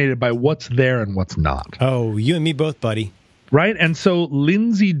fascinated by what's there and what's not. Oh, you and me both, buddy. Right. And so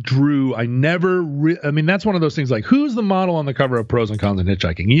Lindsay Drew, I mean, that's one of those things like, who's the model on the cover of Pros and Cons in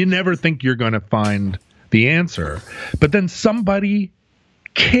Hitchhiking? You never think you're going to find the answer. But then somebody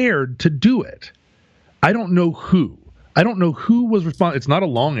cared to do it. I don't know who. I don't know who was responsible. It's not a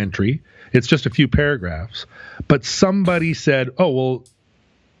long entry. It's just a few paragraphs. But somebody said, oh, well,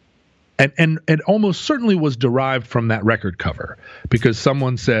 and it almost certainly was derived from that record cover, because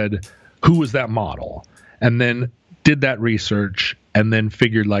someone said, who was that model? And then did that research and then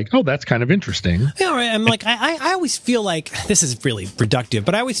figured like, oh, that's kind of interesting. Yeah, right. I'm like, I always feel like, this is really reductive,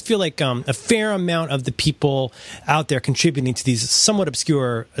 but I always feel like a fair amount of the people out there contributing to these somewhat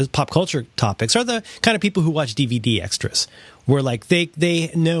obscure pop culture topics are the kind of people who watch DVD extras, where like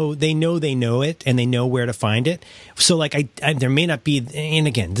they know it and they know where to find it. So like I there may not be, and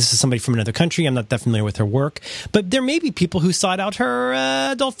again, this is somebody from another country, I'm not that familiar with her work, but there may be people who sought out her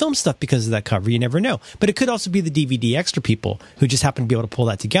adult film stuff because of that cover. You never know. But it could also be the DVD extra people who just happen to be able to pull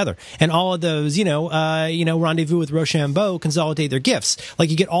that together. And all of those, Rendezvous with Rochambeau consolidate their gifts. Like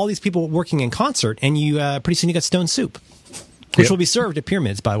you get all these people working in concert, and you pretty soon you got Stone Soup. Which will be served at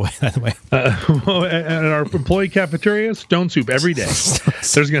Pyramids, by the way. At our employee cafeteria, Stone Soup every day.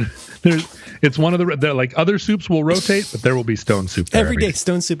 It's one of the like other soups will rotate, but there will be Stone Soup every day.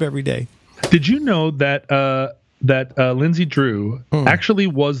 Stone Soup every day. Did you know that Lindsay Drew actually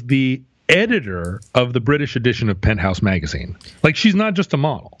was the editor of the British edition of Penthouse magazine? Like, she's not just a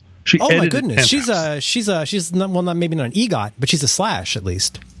model. Oh my goodness, Penthouse. she's not, well, not maybe not an EGOT, but she's a slash at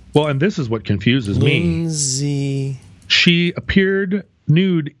least. Well, and this is what confuses me. Lindsay. She appeared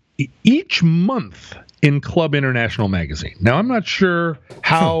nude each month in Club International magazine. Now, I'm not sure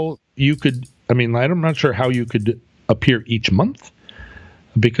how you could. I mean, I'm not sure how you could appear each month,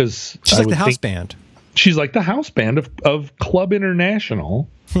 because she's like the house band. She's like the house band of Club International.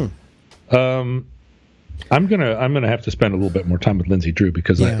 I'm gonna have to spend a little bit more time with Lindsay Drew,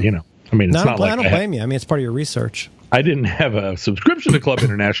 because I don't blame you. I mean, it's part of your research. I didn't have a subscription to Club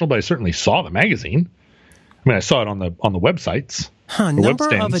International, but I certainly saw the magazine. I mean, I saw it on the websites.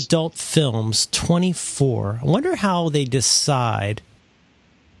 Number of adult films, 24. I wonder how they decide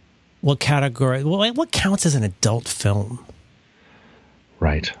what category. Well, what counts as an adult film?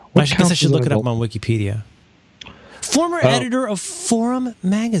 Right. I guess I should look it up on Wikipedia. Former editor of Forum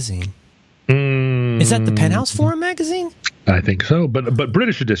magazine. Is that the Penthouse Forum magazine? I think so, but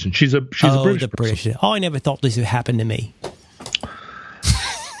British edition. She's a British person. Oh, I never thought this would happen to me.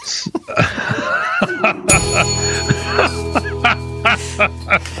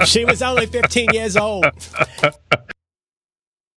 She was only 15 years old.